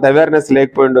 వాళ్ళకి అంత అవేర్నెస్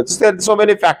లేకపోయి ఉండొచ్చు. So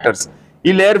many factors.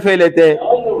 ఈ లేయర్ ఫెయిల్ అయితే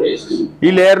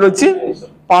ఈ లేయర్ నుంచి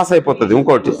పాస్ అయిపోతుంది.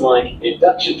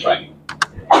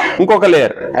 ఇంకొక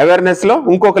లేయర్ అవేర్నెస్ లో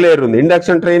ఇంకొక లేయర్ ఉంది,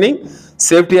 induction training,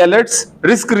 safety alerts,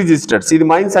 risk registers. ఇది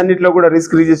మైన్స్ అన్నింటిలో కూడా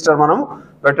రిస్క్ రిజిస్టర్ మనం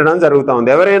పెట్టడం జరుగుతూ ఉంది.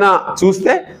 ఎవరైనా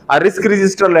చూస్తే ఆ రిస్క్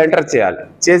రిజిస్టర్లో ఎంటర్ చేయాలి,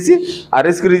 చేసి ఆ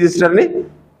రిస్క్ రిజిస్టర్ని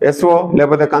SO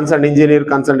లేకపోతే కన్సర్న్ ఇంజనీర్,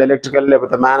 కన్సర్న్ ఎలక్ట్రికల్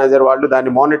లేకపోతే మేనేజర్ వాళ్ళు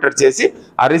దాన్ని మానిటర్ చేసి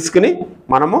ఆ రిస్క్ని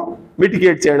మనము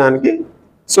మిటిగేట్ చేయడానికి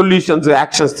సొల్యూషన్స్,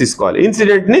 యాక్షన్స్ తీసుకోవాలి.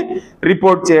 ఇన్సిడెంట్ని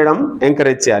రిపోర్ట్ చేయడం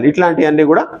ఎంకరేజ్ చేయాలి. ఇట్లాంటివన్నీ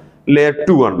కూడా లేయర్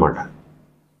 2 అన్నమాట.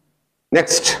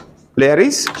 Next layer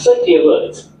is safety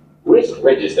alerts, risk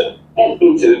register and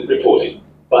incident reporting.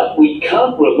 But we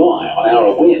can't rely on our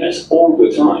awareness all the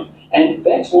time, and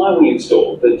that's why we install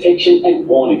detection and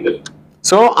warning them.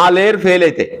 So ఆ layer fail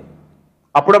అయితే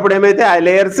అప్పుడప్పుడు ఏమైతే ఆ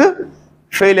layers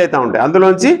fail అవుతూ ఉంటాయి.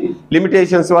 అందులోంచి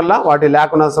limitations వల్ల, వాటి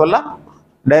ల్యాకునస్ వల్ల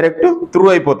డైరెక్ట్ త్రూ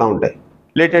అయిపోతూ ఉంటాయి.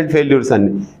 లేటెంట్ ఫెయిల్యూర్స్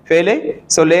అన్ని ఫెయిల్ అయ్యి,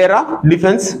 so layer of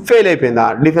defence fail అయిపోయింది. ఆ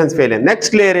డిఫెన్స్ ఫెయిల్ అయింది.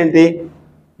 నెక్స్ట్ లేయర్ ఏంటి,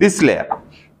 this layer.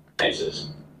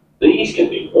 These can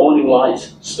be warning lights,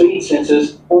 speed sensors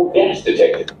or gas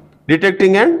detectors.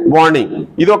 Detecting and warning,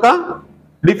 ఇది ఒక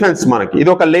డిఫెన్స్ మనకి, ఇది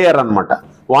ఒక లేయర్ అన్నమాట.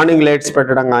 వార్నింగ్ లైట్స్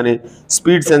పెట్టడం కానీ,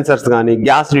 స్పీడ్ సెన్సర్స్ కానీ,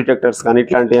 గ్యాస్ డిటెక్టర్స్ కానీ,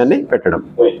 ఇట్లాంటివన్నీ పెట్టడం.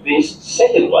 With this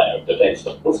second layer of defense,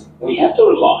 we have to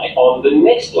rely on the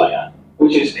next layer,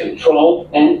 which is control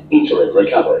and interim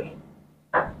recovery.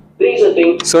 These are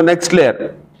things. So next layer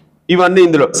ఇవన్నీ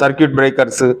ఇందులో circuit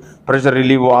breakers, pressure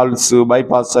relieve valves,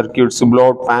 bypass circuits,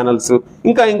 blowout panels,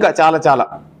 ఇంకా ఇంకా చాలా చాలా.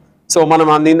 So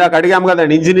మనం ఇందాక అడిగాము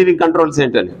కదండి ఇంజనీరింగ్ కంట్రోల్స్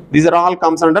ఏంటని. These are all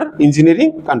comes under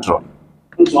engineering control.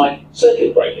 Things like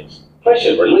circuit breakers,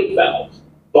 pressure relief valves,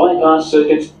 bypass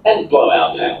circuits and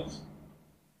blowout panels.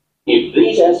 If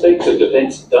these aspects of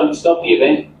defense don't stop the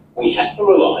event, we have to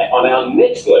rely on our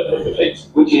next level of defense,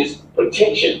 which is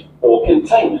protection or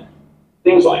containment.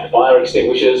 Things like fire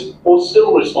extinguishers or spill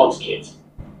response kits.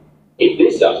 If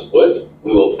this doesn't work,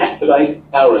 we will activate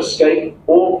our escape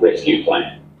or rescue plan.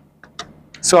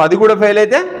 So అది కూడా fail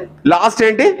అయితే last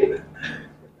ఏంటి,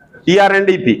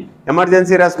 ER&EP,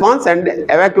 emergency response and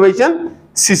evacuation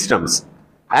systems.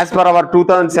 As per hour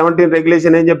 2017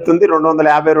 regulation ఏం చెప్తుంది,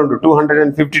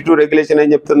 252 regulation ఏం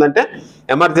చెప్తుందంటే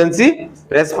emergency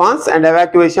response and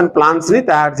evacuation ప్లాన్స్ని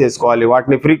తయారు చేసుకోవాలి.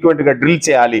 వాటిని ఫ్రీక్వెంట్గా డ్రిల్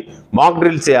చేయాలి, మాక్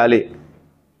డ్రిల్ చేయాలి.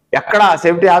 ఎక్కడ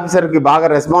సేఫ్టీ ఆఫీసర్కి బాగా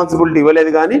రెస్పాన్సిబిలిటీ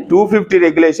ఇవ్వలేదు, కానీ 250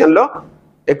 రెగ్యులేషన్లో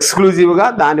ఎక్స్క్లూజివ్గా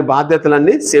దాని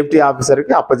బాధ్యతలన్నీ సేఫ్టీ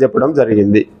ఆఫీసర్కి అప్పచెప్పడం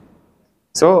జరిగింది.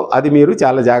 సో అది మీరు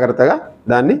చాలా జాగ్రత్తగా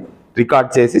దాన్ని రికార్డ్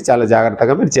చేసి చాలా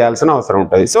జాగ్రత్తగా మీరు చేయాల్సిన అవసరం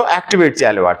ఉంటుంది. సో యాక్టివేట్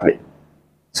చేయాలి వాటిని.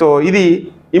 సో ఇది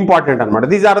ఇంపార్టెంట్ అనమాట.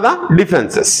 These are the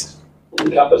defences.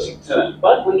 Encompassing term,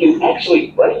 but we can actually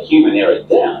break human error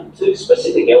down to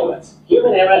specific elements.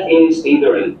 Human error is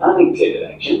either an unintended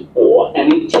action or an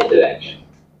intended action.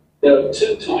 There are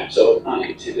two types of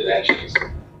unintended actions.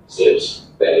 Slips,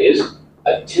 that is,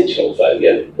 attentional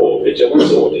failure or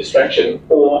vigilance or distraction,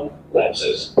 or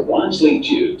lapses, largely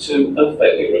due to a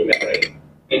failure of memory.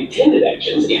 Intended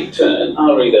actions, in turn,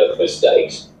 are either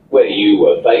mistakes, where you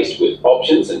were faced with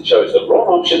options and chose the wrong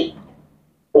option,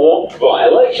 or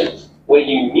violations, where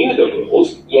you knew the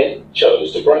rules yet chose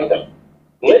to break them.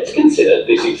 Let's consider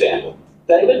this example.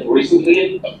 David recently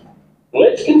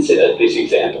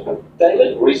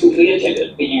attended,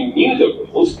 but you knew the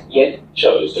rules yet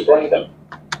chose to break them.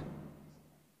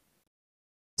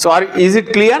 So is it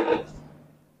clear?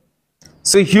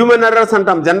 So human errors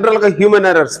అంటాం, జనరల్గా human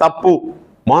errors, తప్పు,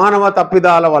 మానవ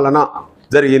తప్పిదాల వలన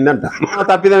జరిగిందంట. మానవ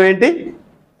తప్పిదం ఏంటి?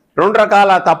 రెండు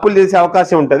రకాల తప్పులు చేసే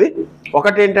అవకాశం ఉంటుంది.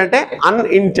 ఒకటి ఏంటంటే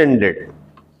అన్ఇంటెండెడ్,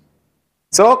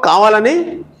 సో కావాలని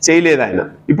చేయలేదు ఆయన.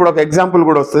 ఇప్పుడు ఒక ఎగ్జాంపుల్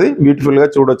కూడా వస్తుంది, బ్యూటిఫుల్గా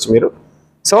చూడొచ్చు మీరు.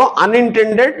 So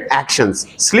unintended actions,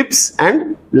 slips and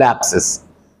lapses.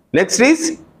 Next is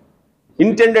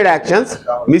intended actions,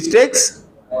 mistakes,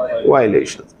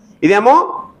 violations. ఇదేమో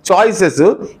చాయిసెస్,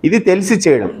 ఇది తెలిసి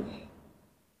చేయడం.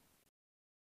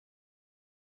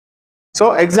 సో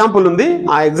ఎగ్జాంపుల్ ఉంది,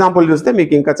 ఆ ఎగ్జాంపుల్ చూస్తే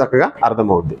మీకు ఇంకా చక్కగా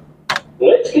అర్థమవుద్ది.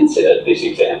 Let's consider this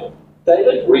example.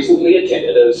 David recently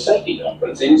attended a safety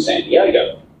conference in San Diego.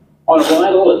 On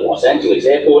arrival at Los Angeles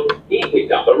airport, he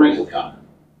picked up a rental car.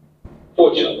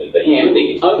 Fortunately for him, the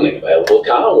only available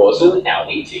car was an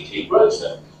Audi TT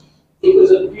Roadster. It was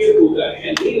a beautiful day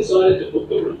and he decided to put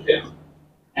the roof down.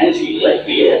 As he left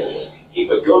the airport, he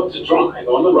forgot to drive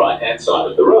on the right-hand side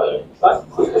of the road, but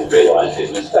quickly realised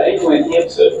his mistake when he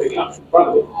observed the car in front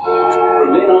of him. From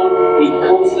then on, he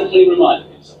constantly reminded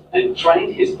himself and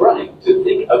trained his brain to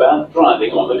think about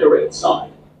driving on the correct side.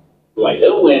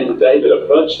 Later, when David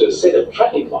approached a set of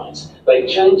traffic lights, they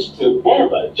changed to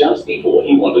amber just before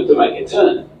he wanted to make a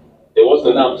turn. There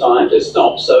wasn't enough time to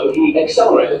stop, so he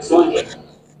accelerated slightly.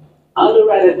 Under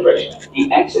added pressure, he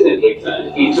accidentally turned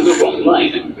into the wrong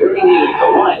lane and very nearly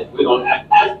collided with oncoming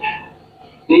traffic.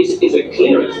 This is a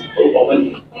clear example of an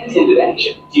intended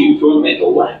action due to a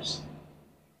mental lapse.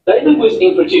 David was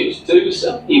introduced to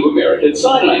some new American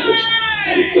Sign Language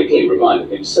and quickly reminded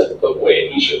himself of where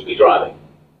he should be driving.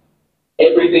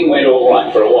 Everything went all right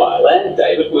for a while and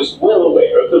David was well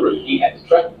aware of the route he had to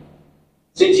travel.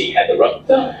 Since he had the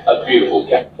roadster, a beautiful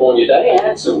California day,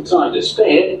 and some time to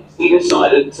spare, he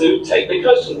decided to take the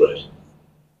coastal route.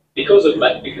 Because of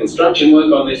the construction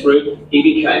work on this route, he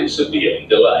became severely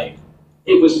delayed.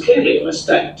 It was clearly a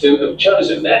mistake to have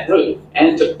chosen that route,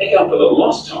 and to pick up for the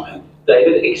lost time,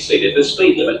 David exceeded the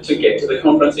speed limit to get to the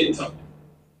conference in time.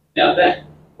 Now that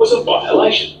was a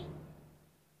violation.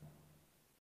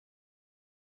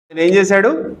 ఏం చేశాడు?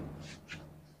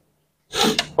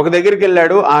 ఒక దగ్గరికి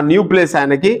వెళ్ళాడు, ఆ new place,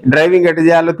 ఆయనకి driving ఎట్లా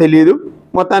చేయాలో తెలియదు,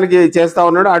 మొత్తానికి చేస్తూ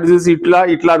ఉన్నాడు. అటు చూసి ఇట్లా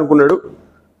ఇట్లా అనుకున్నాడు,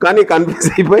 కానీ కన్ఫ్యూజ్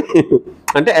అయిపోయి,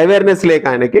 అంటే అవేర్నెస్ లేక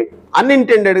ఆయనకి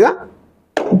అన్ఇంటెండెడ్గా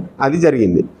అది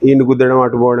జరిగింది. ఈయన గుద్దడం,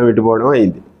 అటు పోవడం, ఇటు పోవడం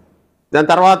అయింది. దాని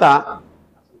తర్వాత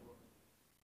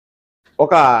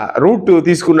ఒక రూట్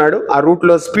తీసుకున్నాడు, ఆ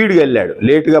రూట్లో స్పీడ్గా వెళ్ళాడు,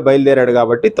 లేట్గా బయలుదేరాడు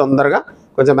కాబట్టి తొందరగా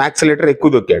కొంచెం యాక్సిలేటర్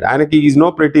ఎక్కువ దొక్కాడు. ఆయనకి ఈజ్ నో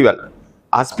ప్రెటీ వెల్,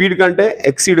 ఆ స్పీడ్ కంటే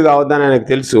ఎక్సీడ్ కావద్దని ఆయనకు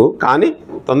తెలుసు, కానీ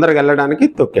తొందరగా వెళ్ళడానికి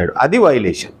తొక్కాడు. అది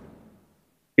violation.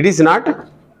 It is not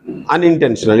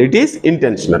unintentional, it is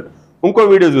intentional. ఇంకో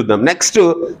వీడియో చూద్దాం. నెక్స్ట్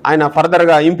ఆయన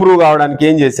ఫర్దర్గా ఇంప్రూవ్ కావడానికి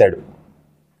ఏం చేశాడు?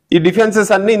 ఈ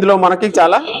డిఫెన్సెస్ అన్ని ఇందులో మనకి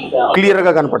చాలా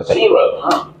క్లియర్గా కనపడతాయి.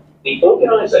 The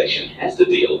organisation has to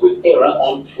deal with error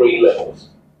on 3 levels.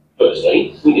 Firstly,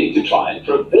 we need to try and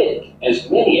prevent as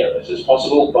many errors as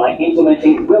possible by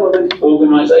implementing relevant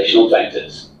organisational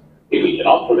factors. If we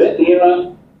cannot prevent the error,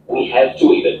 we have to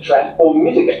either trap or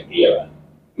mitigate the error.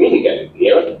 Mitigating the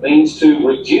error means to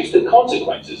reduce the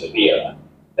consequences of the error.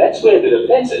 That's where the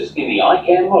defences in the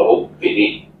ICANN model fit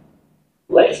in.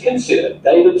 Let's consider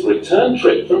David's return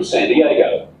trip from San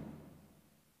Diego.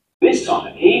 This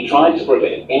time, he tried to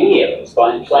prevent any errors by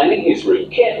planning his route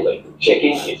carefully,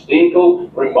 checking his vehicle,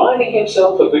 reminding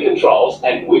himself of the controls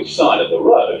and which side of the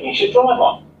road he should drive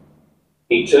on.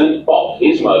 He turned off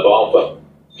his mobile phone,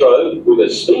 drove with a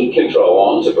speed control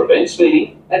on to prevent speeding,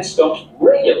 and stopped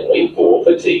regularly for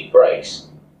fatigue breaks.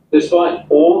 Despite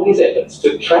all his efforts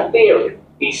to trap the error,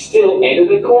 he still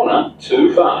entered the corner too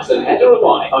fast and had to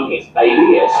rely on his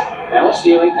ABS, power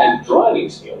steering and driving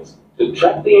skills to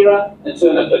trap the error and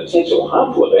turn a potential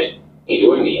harmful event into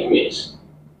a near miss.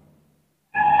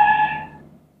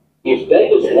 If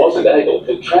David wasn't able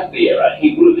to trap the error, he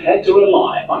would have had to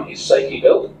rely on his safety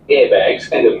belt, airbags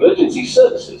and emergency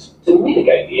services to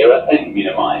mitigate the error and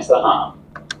minimize the harm.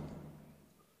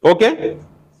 Okay?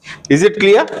 Is it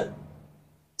clear?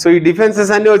 So ఈ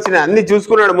defences అన్నీ వచ్చినాయి, అన్నీ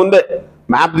చూసుకున్నాడు ముందే.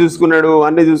 Map చూసుకున్నాడు,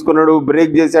 అన్నీ చూసుకున్నాడు,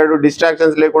 break చేశాడు,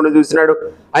 డిస్ట్రాక్షన్స్ లేకుండా చూసినాడు,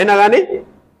 అయినా కానీ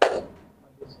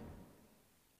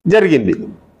జరిగింది.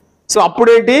 సో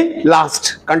అప్పుడేంటి last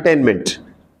containment,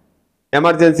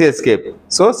 emergency escape.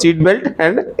 So seat belt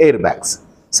and air bags.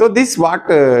 So this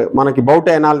what మనకి బౌట్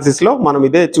అనాలిసిస్లో మనం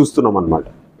ఇదే చూస్తున్నాం అన్నమాట.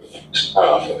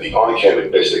 For the ICAM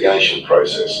investigation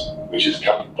process, which is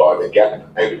covered by the gap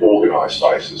and organised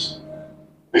phases.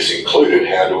 This included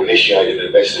how to initiate an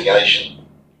investigation,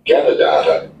 gather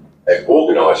data, and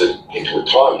organise it into a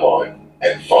timeline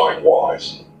and find whys.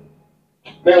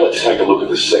 Now let's take a look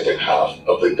at the second half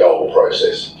of the goal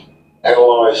process,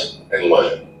 analyse and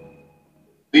learn.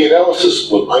 The analysis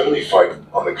will only focus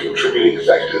on the contributing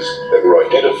factors that were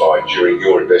identified during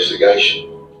your investigation.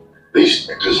 These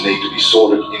factors need to be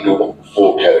sorted into 4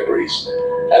 categories: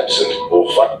 absent or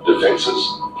failed defences,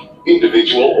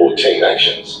 individual or team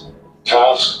actions,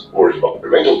 task or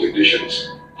environmental conditions,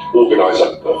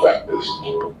 organisational factors.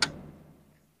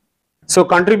 So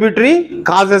contributory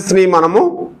కాజెస్ని మనము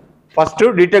first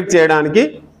detect చేయడానికి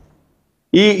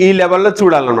ఈ లెవెల్లో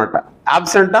చూడాలన్నమాట.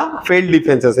 అబ్సెంటా, failed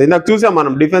defences. ఇందాక చూసాం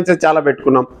మనం, defences చాలా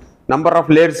పెట్టుకున్నాం, number of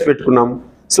layers పెట్టుకున్నాం.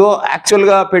 సో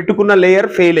యాక్చువల్గా పెట్టుకున్న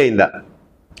లేయర్ ఫెయిల్ అయిందా?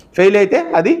 ఫెయిల్ అయితే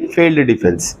అది ఫెయిల్డ్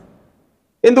డిఫెన్స్.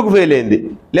 ఎందుకు ఫెయిల్ అయింది?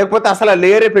 లేకపోతే అసలు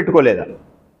లేయరే పెట్టుకోలేదా?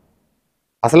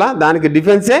 అసలు దానికి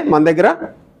డిఫెన్సే మన దగ్గర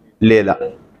లేదా?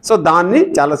 సో దాన్ని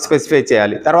చాలా స్పెసిఫై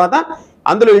చేయాలి. తర్వాత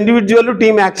అందులో ఇండివిజువల్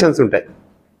టీమ్ యాక్షన్స్ ఉంటాయి.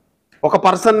 ఒక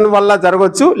పర్సన్ వల్ల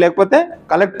జరగవచ్చు, లేకపోతే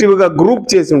కలెక్టివ్గా గ్రూప్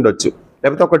చేసి ఉండొచ్చు,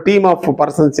 లేకపోతే ఒక టీమ్ ఆఫ్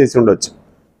పర్సన్స్ చేసి ఉండొచ్చు.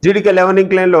 జీడీకే 11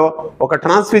 ఇంక్లైన్లో ఒక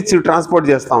ట్రాన్స్విచ్ ట్రాన్స్పోర్ట్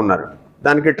చేస్తూ ఉన్నారు.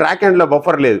 దానికి ట్రాక్ ఎండ్లో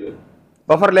బఫర్ లేదు.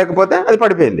 బఫర్ లేకపోతే అది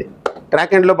పడిపోయింది.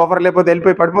 ట్రాక్ ఎండ్లో బఫర్ లేకపోతే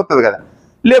వెళ్ళిపోయి పడిపోతుంది కదా.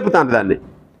 లేపుతాను దాన్ని.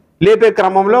 లేపే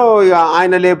క్రమంలో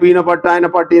ఆయన లేపు, ఈయన పట్టు, ఆయన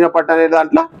పట్టు, ఈయన పట్టు అనే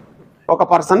దాంట్లో ఒక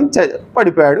పర్సన్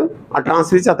పడిపోయాడు. ఆ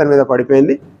ట్రాన్స్విచ్ అతని మీద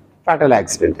పడిపోయింది, ఫ్యాటల్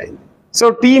యాక్సిడెంట్ అయింది. సో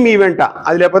టీమ్ ఈవెంటా,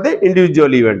 అది లేకపోతే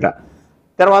ఇండివిజువల్ ఈవెంటా?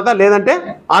 తర్వాత లేదంటే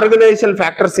ఆర్గనైజేషన్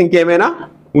ఫ్యాక్టర్స్ ఇంకేమైనా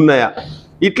ఉన్నాయా?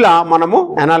 ఇట్లా మనము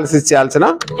అనాలిసిస్ చేయాల్సిన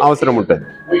అవసరం ఉంటుంది.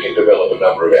 We can develop a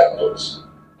number of outputs.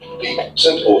 The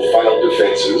absent or failed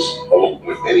defences, along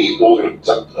with any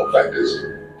organisational factors,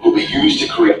 will be used to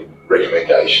create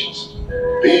recommendations.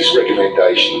 These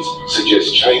recommendations suggest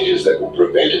changes that will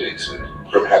prevent an incident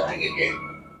from happening again.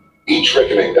 Each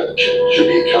recommendation should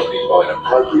be accompanied by an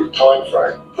appropriate time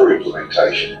frame for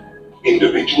implementation.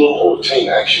 Individual or team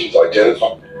actions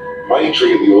identified may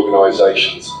trigger the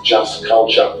organisation's just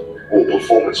culture or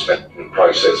performance management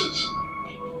processes.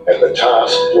 And the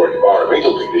task or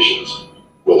environmental conditions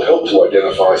will help to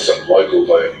identify some local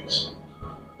learnings.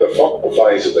 The final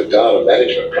phase of the data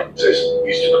management process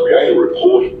is to create a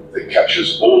report that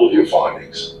captures all of your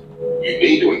findings. You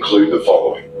need to include the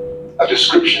following: a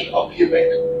description of the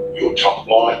event, your top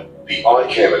line, the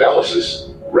ICAM analysis,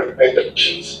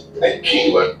 recommendations, and key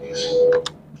learnings.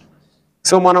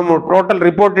 So మనము total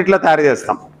report ఇట్లా తయారు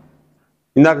చేస్తాం.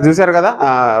 ఇందాక చూసారు కదా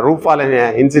roof fall అనే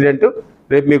incident.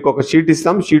 రేపు మీకు ఒక షీట్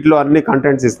ఇస్తాం, షీట్లో అన్ని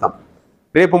కంటెంట్స్ ఇస్తాం.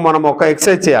 రేపు మనం ఒక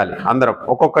ఎక్సర్సైజ్ చేయాలి. అందరం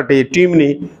ఒక్కొక్కటి టీమ్ని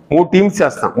 3 టీమ్స్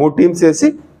చేస్తాం. 3 టీమ్స్ చేసి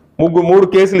 3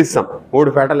 కేసులు ఇస్తాం.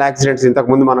 3 ఫ్యాటల్ యాక్సిడెంట్స్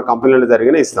ఇంతకుముందు మన కంపెనీలో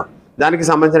జరిగిన ఇస్తాం. దానికి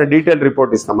సంబంధించిన డీటెయిల్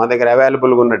రిపోర్ట్ ఇస్తాం. మా దగ్గర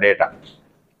అవైలబుల్గా ఉన్న డేటా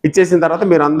ఇచ్చేసిన తర్వాత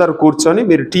మీరు అందరూ కూర్చొని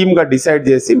మీరు టీమ్గా డిసైడ్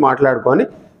చేసి మాట్లాడుకొని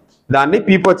దాన్ని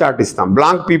పీపో చార్ట్ ఇస్తాం.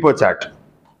 Blank పీపో chart.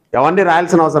 అవన్నీ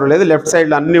రాయాల్సిన అవసరం లేదు. లెఫ్ట్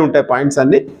సైడ్లో అన్నీ ఉంటాయి పాయింట్స్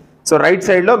అన్నీ. సో రైట్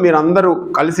సైడ్లో మీరు అందరూ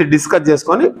కలిసి డిస్కస్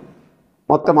చేసుకొని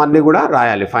మొత్తం అన్నీ కూడా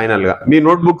రాయాలి. ఫైనల్గా మీ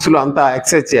నోట్బుక్స్లో అంతా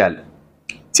ఎక్సర్సైజ్ చేయాలి.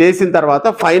 చేసిన తర్వాత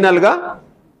ఫైనల్గా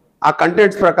ఆ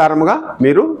కంటెంట్స్ ప్రకారంగా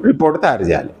మీరు రిపోర్ట్ తయారు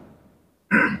చేయాలి.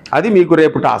 అది మీకు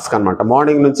రేపు టాస్క్ అనమాట.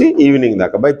 మార్నింగ్ నుంచి ఈవినింగ్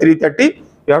దాకా by 3:30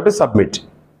 you have to submit.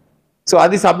 So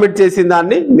అది సబ్మిట్ చేసిన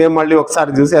దాన్ని మేము మళ్ళీ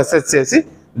ఒకసారి చూసి అసెస్ చేసి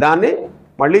దాన్ని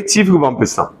మళ్ళీ చీఫ్కి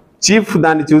పంపిస్తాం. చీఫ్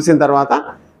దాన్ని చూసిన తర్వాత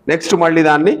నెక్స్ట్ మళ్ళీ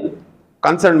దాన్ని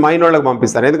కన్సర్న్ మైన్ వాళ్ళకి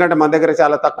పంపిస్తారు. ఎందుకంటే మన దగ్గర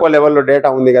చాలా తక్కువ లెవెల్లో డేటా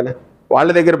ఉంది కదా, వాళ్ళ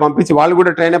దగ్గర పంపించి వాళ్ళు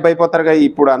కూడా ట్రైన్ అప్ అయిపోతారు కదా.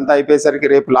 ఇప్పుడు అంతా అయిపోయేసరికి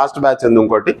రేపు లాస్ట్ బ్యాచ్ ఉంది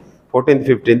ఇంకోటి 14th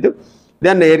 15th.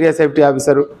 Then area safety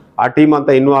officer ఆ టీం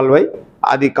అంతా ఇన్వాల్వ్ అయ్యి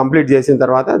అది కంప్లీట్ చేసిన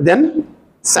తర్వాత దెన్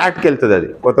శాట్కి వెళ్తుంది. అది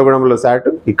కొత్తగూడెంలో శాట్,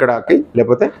 ఇక్కడకి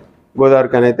లేకపోతే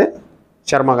గోదావరికి అని అయితే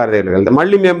శర్మ గారి దగ్గరికి వెళ్తాం.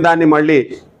 మళ్ళీ మేము దాన్ని మళ్ళీ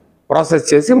ప్రాసెస్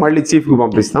చేసి మళ్ళీ చీఫ్కి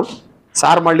పంపిస్తాం.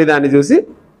 సార్ మళ్ళీ దాన్ని చూసి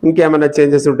ఇంకేమైనా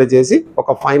చేంజెస్ ఉంటే చేసి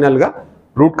ఒక ఫైనల్గా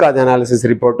రూట్ కాజ్ అనాలిసిస్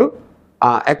రిపోర్టు ఆ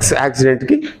ఎక్స్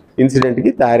యాక్సిడెంట్కి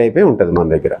ఇన్సిడెంట్కి తయారైపోయి ఉంటుంది మన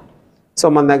దగ్గర. సో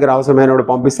మన దగ్గర అవసరమైనప్పుడు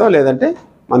పంపిస్తాం, లేదంటే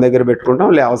మన దగ్గర పెట్టుకుంటాం,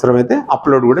 లేదా అవసరమైతే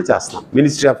అప్లోడ్ కూడా చేస్తాం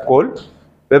మినిస్ట్రీ ఆఫ్ కోల్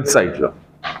వెబ్సైట్లో.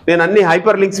 నేను అన్ని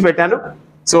హైపర్ లింక్స్ పెట్టాను.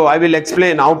 So I will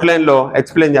explain, అవుట్లైన్లో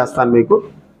explain చేస్తాను మీకు.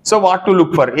 So what to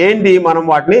look for, ఏంటి మనం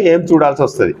వాటిని ఏం చూడాల్సి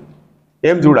వస్తుంది,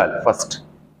 ఏం చూడాలి ఫస్ట్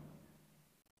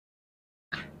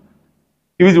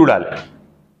ఇవి చూడాలి.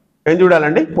 ఏం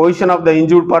చూడాలండి? Position of the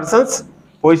injured persons,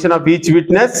 position of each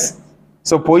witness,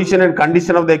 so position and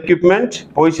condition of the equipment,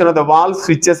 position of the walls,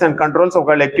 switches and controls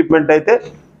ఒకవేళ ఎక్విప్మెంట్ అయితే,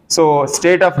 so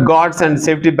state of guards and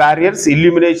safety barriers,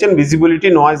 illumination, visibility,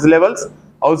 noise levels,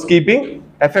 house keeping,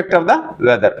 effect of the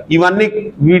weather, ఇవన్నీ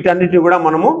వీటన్నిటిని కూడా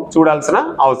మనము చూడాల్సిన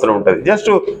అవసరం ఉంటుంది. Just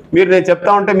మీరు నేను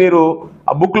చెప్తా ఉంటే మీరు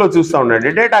ఆ బుక్లో చూస్తూ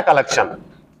ఉండండి. డేటా కలెక్షన్,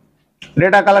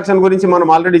 డేటా కలెక్షన్ గురించి మనం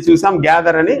ఆల్రెడీ చూసాం.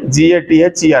 గ్యాదర్ అని,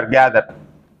 GATHER గ్యాదర్.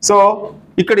 సో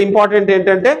ఇక్కడ ఇంపార్టెంట్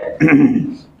ఏంటంటే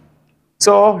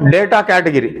so data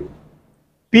category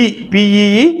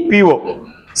PEO.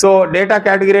 So data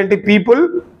category ఏంటి? People,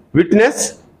 witness,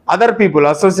 other people,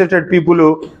 associated people,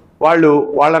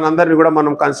 వాళ్ళనందరినీ కూడా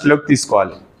మనం కన్సిడర్లోకి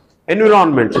తీసుకోవాలి.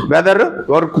 Environment, weather,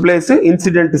 work place,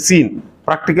 incident scene,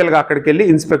 ప్రాక్టికల్గా అక్కడికి వెళ్ళి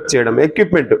ఇన్స్పెక్ట్ చేయడం.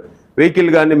 ఎక్విప్మెంట్,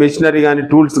 వెహికల్ కానీ, మెషినరీ కానీ,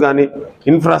 టూల్స్ కానీ,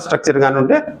 ఇన్ఫ్రాస్ట్రక్చర్ కానీ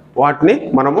ఉంటే వాటిని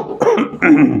మనము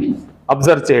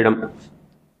అబ్జర్వ్ చేయడం.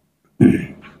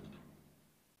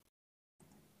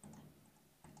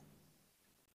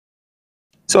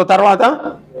 సో తర్వాత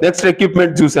నెక్స్ట్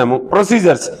ఎక్విప్మెంట్ చూసాము.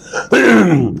 ప్రొసీజర్స్,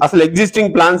 అసలు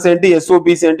ఎగ్జిస్టింగ్ ప్లాన్స్ ఏంటి,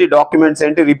 SOPs ఏంటి, డాక్యుమెంట్స్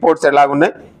ఏంటి, రిపోర్ట్స్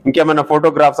ఎలాగున్నాయి, ఇంకేమైనా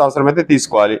ఫోటోగ్రాఫ్స్ అవసరమైతే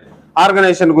తీసుకోవాలి.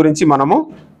 ఆర్గనైజేషన్ గురించి మనము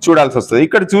చూడాల్సి వస్తుంది.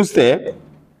 ఇక్కడ చూస్తే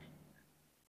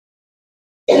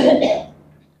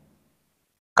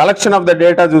కలెక్షన్ ఆఫ్ ద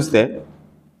డేటా చూస్తే,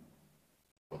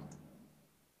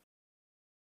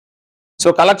 సో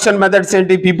కలెక్షన్ మెథడ్స్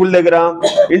ఏంటి? పీపుల్ దగ్గర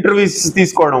ఇంటర్వ్యూస్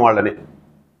తీసుకోవడం, వాళ్ళని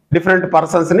డిఫరెంట్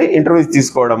పర్సన్స్ని ఇంటర్వ్యూస్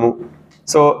తీసుకోవడము,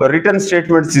 సో రిటర్న్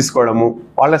స్టేట్మెంట్స్ తీసుకోవడము,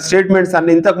 వాళ్ళ స్టేట్మెంట్స్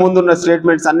అన్ని ఇంతకు ముందు ఉన్న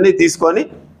స్టేట్మెంట్స్ అన్నీ తీసుకొని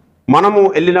మనము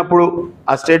వెళ్ళినప్పుడు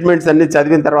ఆ స్టేట్మెంట్స్ అన్ని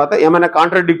చదివిన తర్వాత ఏమైనా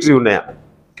కాంట్రడిక్టరీ ఉన్నాయా,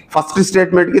 ఫస్ట్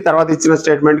స్టేట్మెంట్కి తర్వాత ఇచ్చిన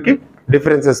స్టేట్మెంట్కి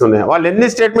డిఫరెన్సెస్ ఉన్నాయా, వాళ్ళు ఎన్ని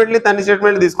స్టేట్మెంట్లు అన్ని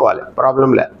స్టేట్మెంట్లు తీసుకోవాలి,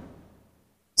 ప్రాబ్లం లేదు.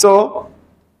 సో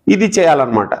ఇది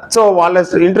చేయాలన్నమాట. సో వాళ్ళ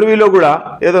ఇంటర్వ్యూలో కూడా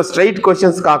ఏదో స్ట్రైట్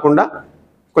క్వశ్చన్స్ కాకుండా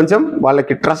కొంచెం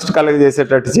వాళ్ళకి ట్రస్ట్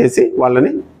కలగజేసేటట్టు చేసి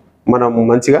వాళ్ళని మనం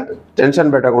మంచిగా టెన్షన్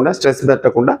పెట్టకుండా, స్ట్రెస్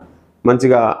పెట్టకుండా,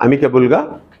 మంచిగా అమికబుల్గా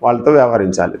వాళ్ళతో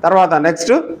వ్యవహరించాలి. తర్వాత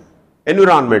next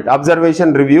environment,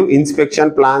 observation, review,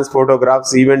 inspection, plans,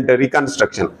 photographs, event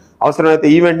reconstruction. అవసరమైతే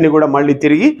ఈవెంట్ని కూడా మళ్ళీ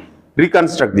తిరిగి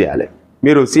రీకన్స్ట్రక్ట్ చేయాలి.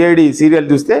 మీరు CID సీరియల్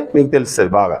చూస్తే మీకు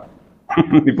తెలుస్తుంది బాగా.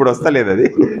 ఇప్పుడు వస్తలేదు అది,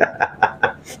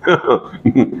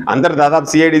 అందరు దాదాపు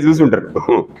CID చూసుంటారు.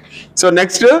 So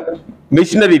next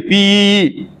machinery, PEE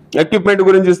equipment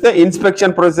గురించి చూస్తే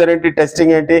ఇన్స్పెక్షన్ ప్రొసీజర్ ఏంటి,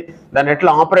 టెస్టింగ్ ఏంటి, దాన్ని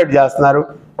ఎట్లా ఆపరేట్ చేస్తున్నారు,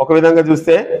 ఒక విధంగా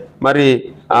చూస్తే మరి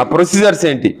ప్రొసీజర్స్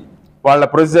ఏంటి, వాళ్ళ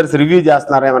ప్రొసీజర్స్ రివ్యూ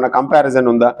చేస్తున్నారా, ఏమైనా కంపారిజన్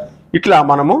ఉందా, ఇట్లా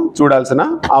మనము చూడాల్సిన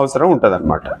అవసరం ఉంటుంది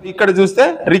అనమాట. ఇక్కడ చూస్తే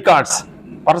రికార్డ్స్,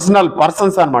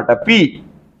 పర్సన్స్ అనమాట.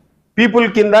 పీపుల్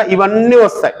కింద ఇవన్నీ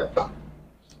వస్తాయి.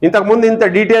 ఇంతకుముందు ఇంత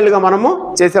డీటెయిల్గా మనము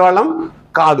చేసేవాళ్ళం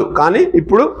కాదు, కానీ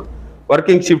ఇప్పుడు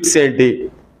వర్కింగ్ షిఫ్ట్స్ ఏంటి,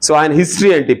 సో ఆయన హిస్టరీ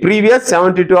ఏంటి, previous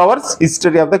 72 hours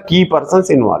history of the key persons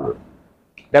involved.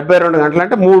 72 గంటలు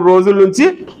అంటే 3 రోజుల నుంచి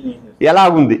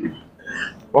ఎలాగుంది,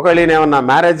 ఒకవేళ ఏమన్నా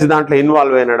మ్యారేజ్ దాంట్లో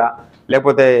ఇన్వాల్వ్ అయినాడా,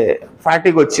 లేకపోతే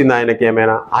ఫ్యాటిక్ వచ్చిందా,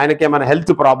 ఆయనకేమైనా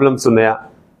హెల్త్ ప్రాబ్లమ్స్ ఉన్నాయా,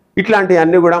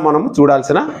 ఇట్లాంటివన్నీ కూడా మనం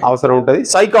చూడాల్సిన అవసరం ఉంటుంది.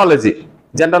 సైకాలజీ,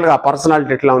 జనరల్గా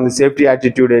పర్సనాలిటీ ఎట్లా ఉంది, సేఫ్టీ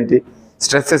యాటిట్యూడ్ ఏంటి,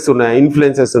 స్ట్రెస్సెస్ ఉన్నాయా,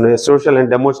 ఇన్ఫ్లుయెన్సెస్ ఉన్నాయా, సోషల్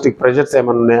అండ్ డొమెస్టిక్ ప్రెషర్స్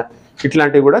ఏమైనా ఉన్నాయా,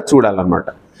 ఇట్లాంటివి కూడా చూడాలన్నమాట.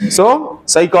 సో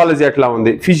సైకాలజీ ఎట్లా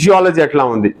ఉంది, ఫిజియాలజీ ఎట్లా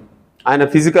ఉంది, ఆయన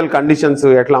ఫిజికల్ కండిషన్స్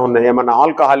ఎట్లా ఉన్నాయి, ఏమన్నా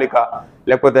ఆల్కహాలికా,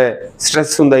 లేకపోతే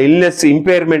స్ట్రెస్ ఉందా, ఇల్నెస్,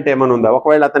 ఇంపైర్మెంట్ ఏమైనా ఉందా,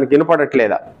 ఒకవేళ అతనికి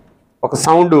వినపడట్లేదా, ఒక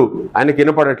సౌండ్ ఆయనకి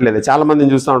వినపడట్లేదు, చాలా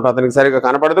మందిని చూస్తూ ఉంటాం, అతనికి సరిగ్గా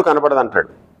కనపడదు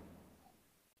అంటాడు.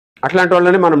 అట్లాంటి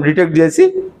వాళ్ళని మనం డిటెక్ట్ చేసి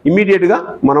ఇమీడియట్గా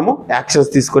మనము యాక్షన్స్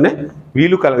తీసుకునే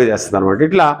వీలు కలగజేస్తుంది అనమాట.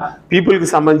 ఇట్లా పీపుల్కి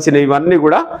సంబంధించిన ఇవన్నీ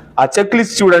కూడా ఆ చెక్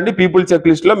లిస్ట్ చూడండి. పీపుల్ చెక్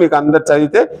లిస్ట్లో మీకు అందరు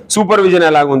చదివితే సూపర్విజన్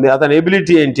ఎలాగుంది, అతని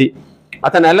ఎబిలిటీ ఏంటి,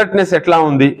 అతని అలర్ట్నెస్ ఎట్లా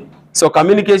ఉంది, సో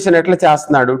కమ్యూనికేషన్ ఎట్లా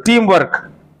చేస్తున్నాడు, టీం వర్క్,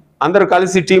 అందరూ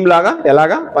కలిసి టీం లాగా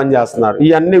ఎలాగా పనిచేస్తున్నారు,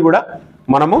 ఇవన్నీ కూడా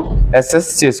మనము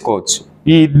అసెస్ చేసుకోవచ్చు.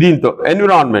 దీంతో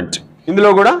ఎన్విరాన్మెంట్,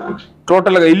 ఇందులో కూడా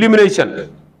టోటల్గా illumination,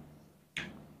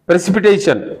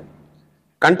 precipitation,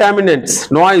 contaminants,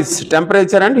 noise,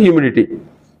 temperature and humidity.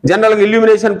 జనరల్గా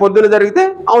ఇల్యూమినేషన్ పొద్దున జరిగితే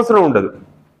అవసరం ఉండదు,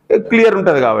 క్లియర్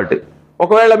ఉంటుంది కాబట్టి.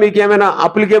 ఒకవేళ మీకు ఏమైనా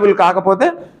అప్లికేబుల్ కాకపోతే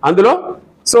అందులో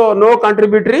so no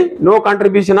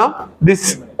contribution of this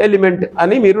element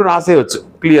అని మీరు రాసేయచ్చు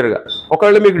క్లియర్గా.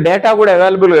 ఒకవేళ మీకు డేటా కూడా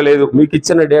అవైలబుల్గా లేదు, మీకు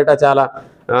ఇచ్చిన డేటా చాలా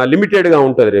లిమిటెడ్గా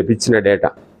ఉంటుంది రేపు ఇచ్చిన డేటా,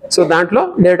 సో దాంట్లో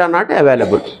డేటా నాట్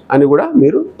అవైలబుల్ అని కూడా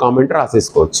మీరు కామెంట్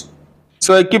రాసేసుకోవచ్చు.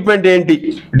 సో ఎక్విప్మెంట్ ఏంటి,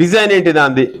 డిజైన్ ఏంటి,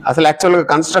 దాన్ని అసలు యాక్చువల్గా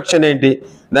కన్స్ట్రక్షన్ ఏంటి,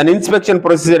 దాని ఇన్స్పెక్షన్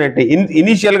ప్రొసీజర్ ఏంటి,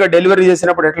 ఇనీషియల్గా డెలివరీ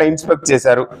చేసినప్పుడు ఎట్లా ఇన్స్పెక్ట్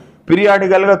చేశారు,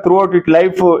 పీరియాడికల్గా త్రూ అవుట్ ఇట్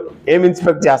లైఫ్ ఏం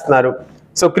ఇన్స్పెక్ట్ చేస్తున్నారు,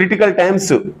 so critical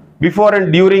times before and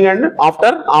during and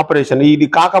after operation, ఇది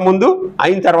కాకముందు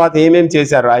అయిన తర్వాత ఏమేమి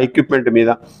చేశారు ఆ ఎక్విప్మెంట్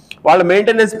మీద, వాళ్ళ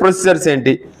మెయింటెనెన్స్ ప్రొసీజర్స్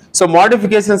ఏంటి, సో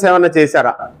మోడిఫికేషన్స్ ఏమైనా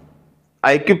చేశారా, ఆ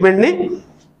ఎక్విప్మెంట్ని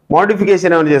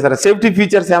మోడిఫికేషన్ ఏమైనా చేశారా, సేఫ్టీ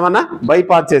ఫీచర్స్ ఏమైనా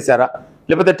బైపాస్ చేశారా,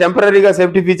 లేకపోతే టెంపరీగా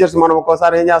సేఫ్టీ ఫీచర్స్ మనం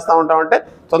ఒక్కోసారి ఏం చేస్తూ ఉంటామంటే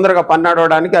తొందరగా పని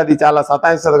నడవడానికి అది చాలా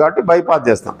సతాయిస్తుంది కాబట్టి బైపాస్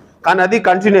చేస్తాం, కానీ అది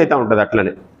కంటిన్యూ అవుతూ ఉంటుంది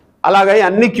అట్లనే. అలాగే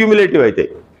అన్ని క్యూములేటివ్ అవుతాయి,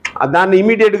 దాన్ని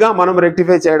ఇమీడియట్గా మనం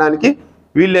రెక్టిఫై చేయడానికి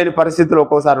వీల్లేని పరిస్థితులు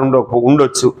ఒక్కోసారి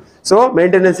ఉండొచ్చు. సో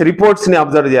మెయింటెనెన్స్ రిపోర్ట్స్ని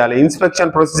అబ్జర్వ్ చేయాలి,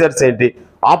 ఇన్స్పెక్షన్ ప్రొసీజర్స్ ఏంటి,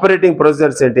 ఆపరేటింగ్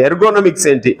ప్రొసీజర్స్ ఏంటి, ఎర్గోనమిక్స్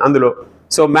ఏంటి అందులో,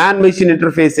 సో మ్యాన్ మెషిన్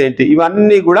ఇంటర్ఫేస్ ఏంటి,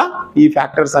 ఇవన్నీ కూడా ఈ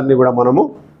ఫ్యాక్టర్స్ అన్ని కూడా మనము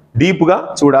డీప్గా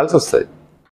చూడాల్సి వస్తుంది.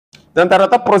 దాని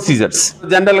తర్వాత ప్రొసీజర్స్,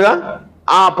 జనరల్గా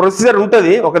ఆ ప్రొసీజర్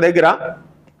ఉంటుంది ఒక దగ్గర,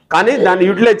 కానీ దాన్ని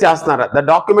యూటిలైజ్ చేస్తున్నారా, the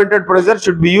documented procedure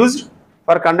should be used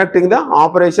for conducting the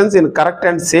operations in correct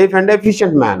and safe and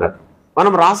efficient manner.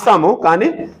 మనం రాస్తాము కానీ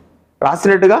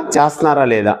రాసినట్టుగా చేస్తున్నారా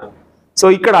లేదా. సో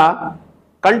ఇక్కడ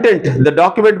content, the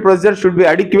document procedure should be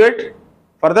adequate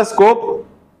for the scope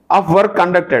of work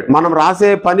conducted, మనం రాసే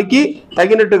పనికి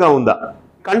తగినట్టుగా ఉందా,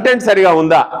 కంటెంట్ సరిగా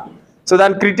ఉందా. సో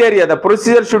దాని criteria, the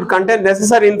procedure should contain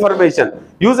necessary information,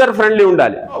 user friendly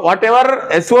ఉండాలి. What ever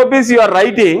SOPs you are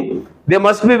writing they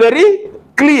must be very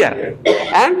clear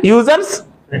and users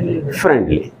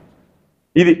friendly.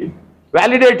 ఇది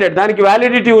వ్యాలిడేటెడ్, దానికి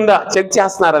వ్యాలిడిటీ ఉందా చెక్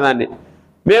చేస్తున్నారా, దాన్ని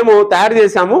మేము తయారు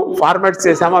చేసాము, ఫార్మాట్స్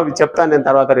చేసాము, అవి చెప్తాను నేను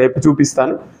తర్వాత రేపు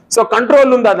చూపిస్తాను. సో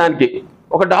కంట్రోల్ ఉందా, దానికి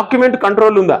ఒక డాక్యుమెంట్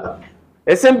కంట్రోల్ ఉందా.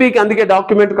 SMPకి అందుకే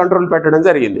డాక్యుమెంట్ కంట్రోల్ పెట్టడం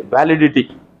జరిగింది, validity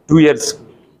 2 years,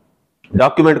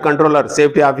 document controller,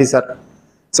 safety officer.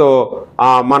 So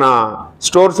మన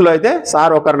స్టోర్స్లో అయితే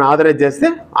సార్ ఒకరిని ఆథరైజ్ చేస్తే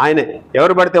ఆయనే,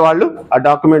 ఎవరు పడితే వాళ్ళు ఆ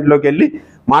డాక్యుమెంట్లోకి వెళ్ళి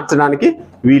మార్చడానికి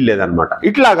వీల్లేదనమాట.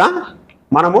 ఇట్లాగా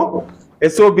మనము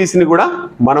SOPsని కూడా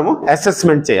మనము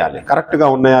అసెస్మెంట్ చేయాలి, కరెక్ట్గా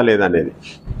ఉన్నాయా లేదా అనేది.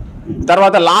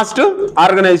 తర్వాత లాస్ట్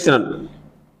ఆర్గనైజేషన్,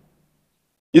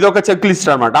 ఇది ఒక చెక్ లిస్ట్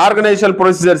అనమాట. ఆర్గనైజేషన్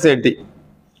ప్రొసీజర్స్ ఏంటి,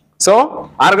 సో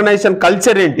ఆర్గనైజేషన్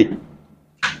కల్చర్ ఏంటి,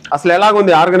 అసలు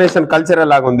ఎలాగుంది ఆర్గనైజేషన్ కల్చర్,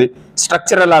 ఎలాగుంది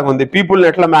స్ట్రక్చర్, ఎలాగుంది పీపుల్ని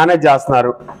ఎట్లా మేనేజ్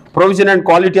చేస్తున్నారు, provision and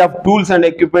quality of tools and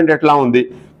equipment ఎట్లా ఉంది,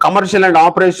 కమర్షియల్ అండ్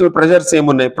ఆపరేషనల్ ప్రెజర్స్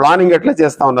ఏమున్నాయి, ప్లానింగ్ ఎట్లా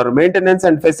చేస్తా ఉన్నారు, maintenance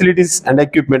and facilities and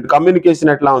equipment,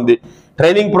 communication ఎట్లా ఉంది,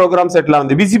 ట్రైనింగ్ ప్రోగ్రామ్స్ ఎట్లా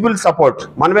ఉంది, విజిబుల్ సపోర్ట్,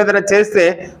 మనం ఏదైనా చేస్తే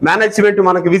మేనేజ్మెంట్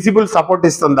మనకి విజిబుల్ సపోర్ట్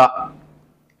ఇస్తుందా,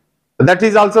 that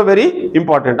is also very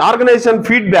important. Organisation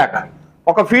feedback,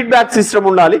 ఒక ఫీడ్బ్యాక్ సిస్టమ్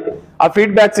ఉండాలి, ఆ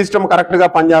ఫీడ్బ్యాక్ సిస్టమ్ కరెక్ట్గా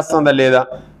పనిచేస్తుందా లేదా,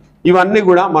 ఇవన్నీ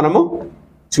కూడా మనము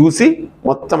చూసి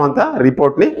మొత్తం అంతా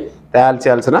రిపోర్ట్ని తయారు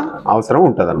చేయాల్సిన అవసరం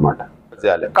ఉంటుంది అనమాట.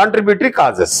 Contributory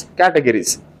causes,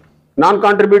 categories, non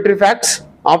contributory facts,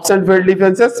 absent failed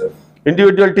defences,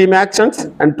 individual team actions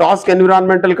and task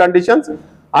environmental conditions,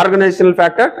 organisational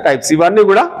factor types, ఇవన్నీ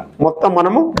కూడా మొత్తం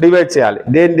మనము డివైడ్ చేయాలి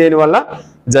దేని వల్ల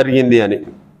జరిగింది అని.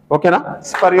 ఓకేనా,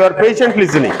 for your patient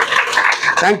listening.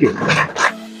 Thank you.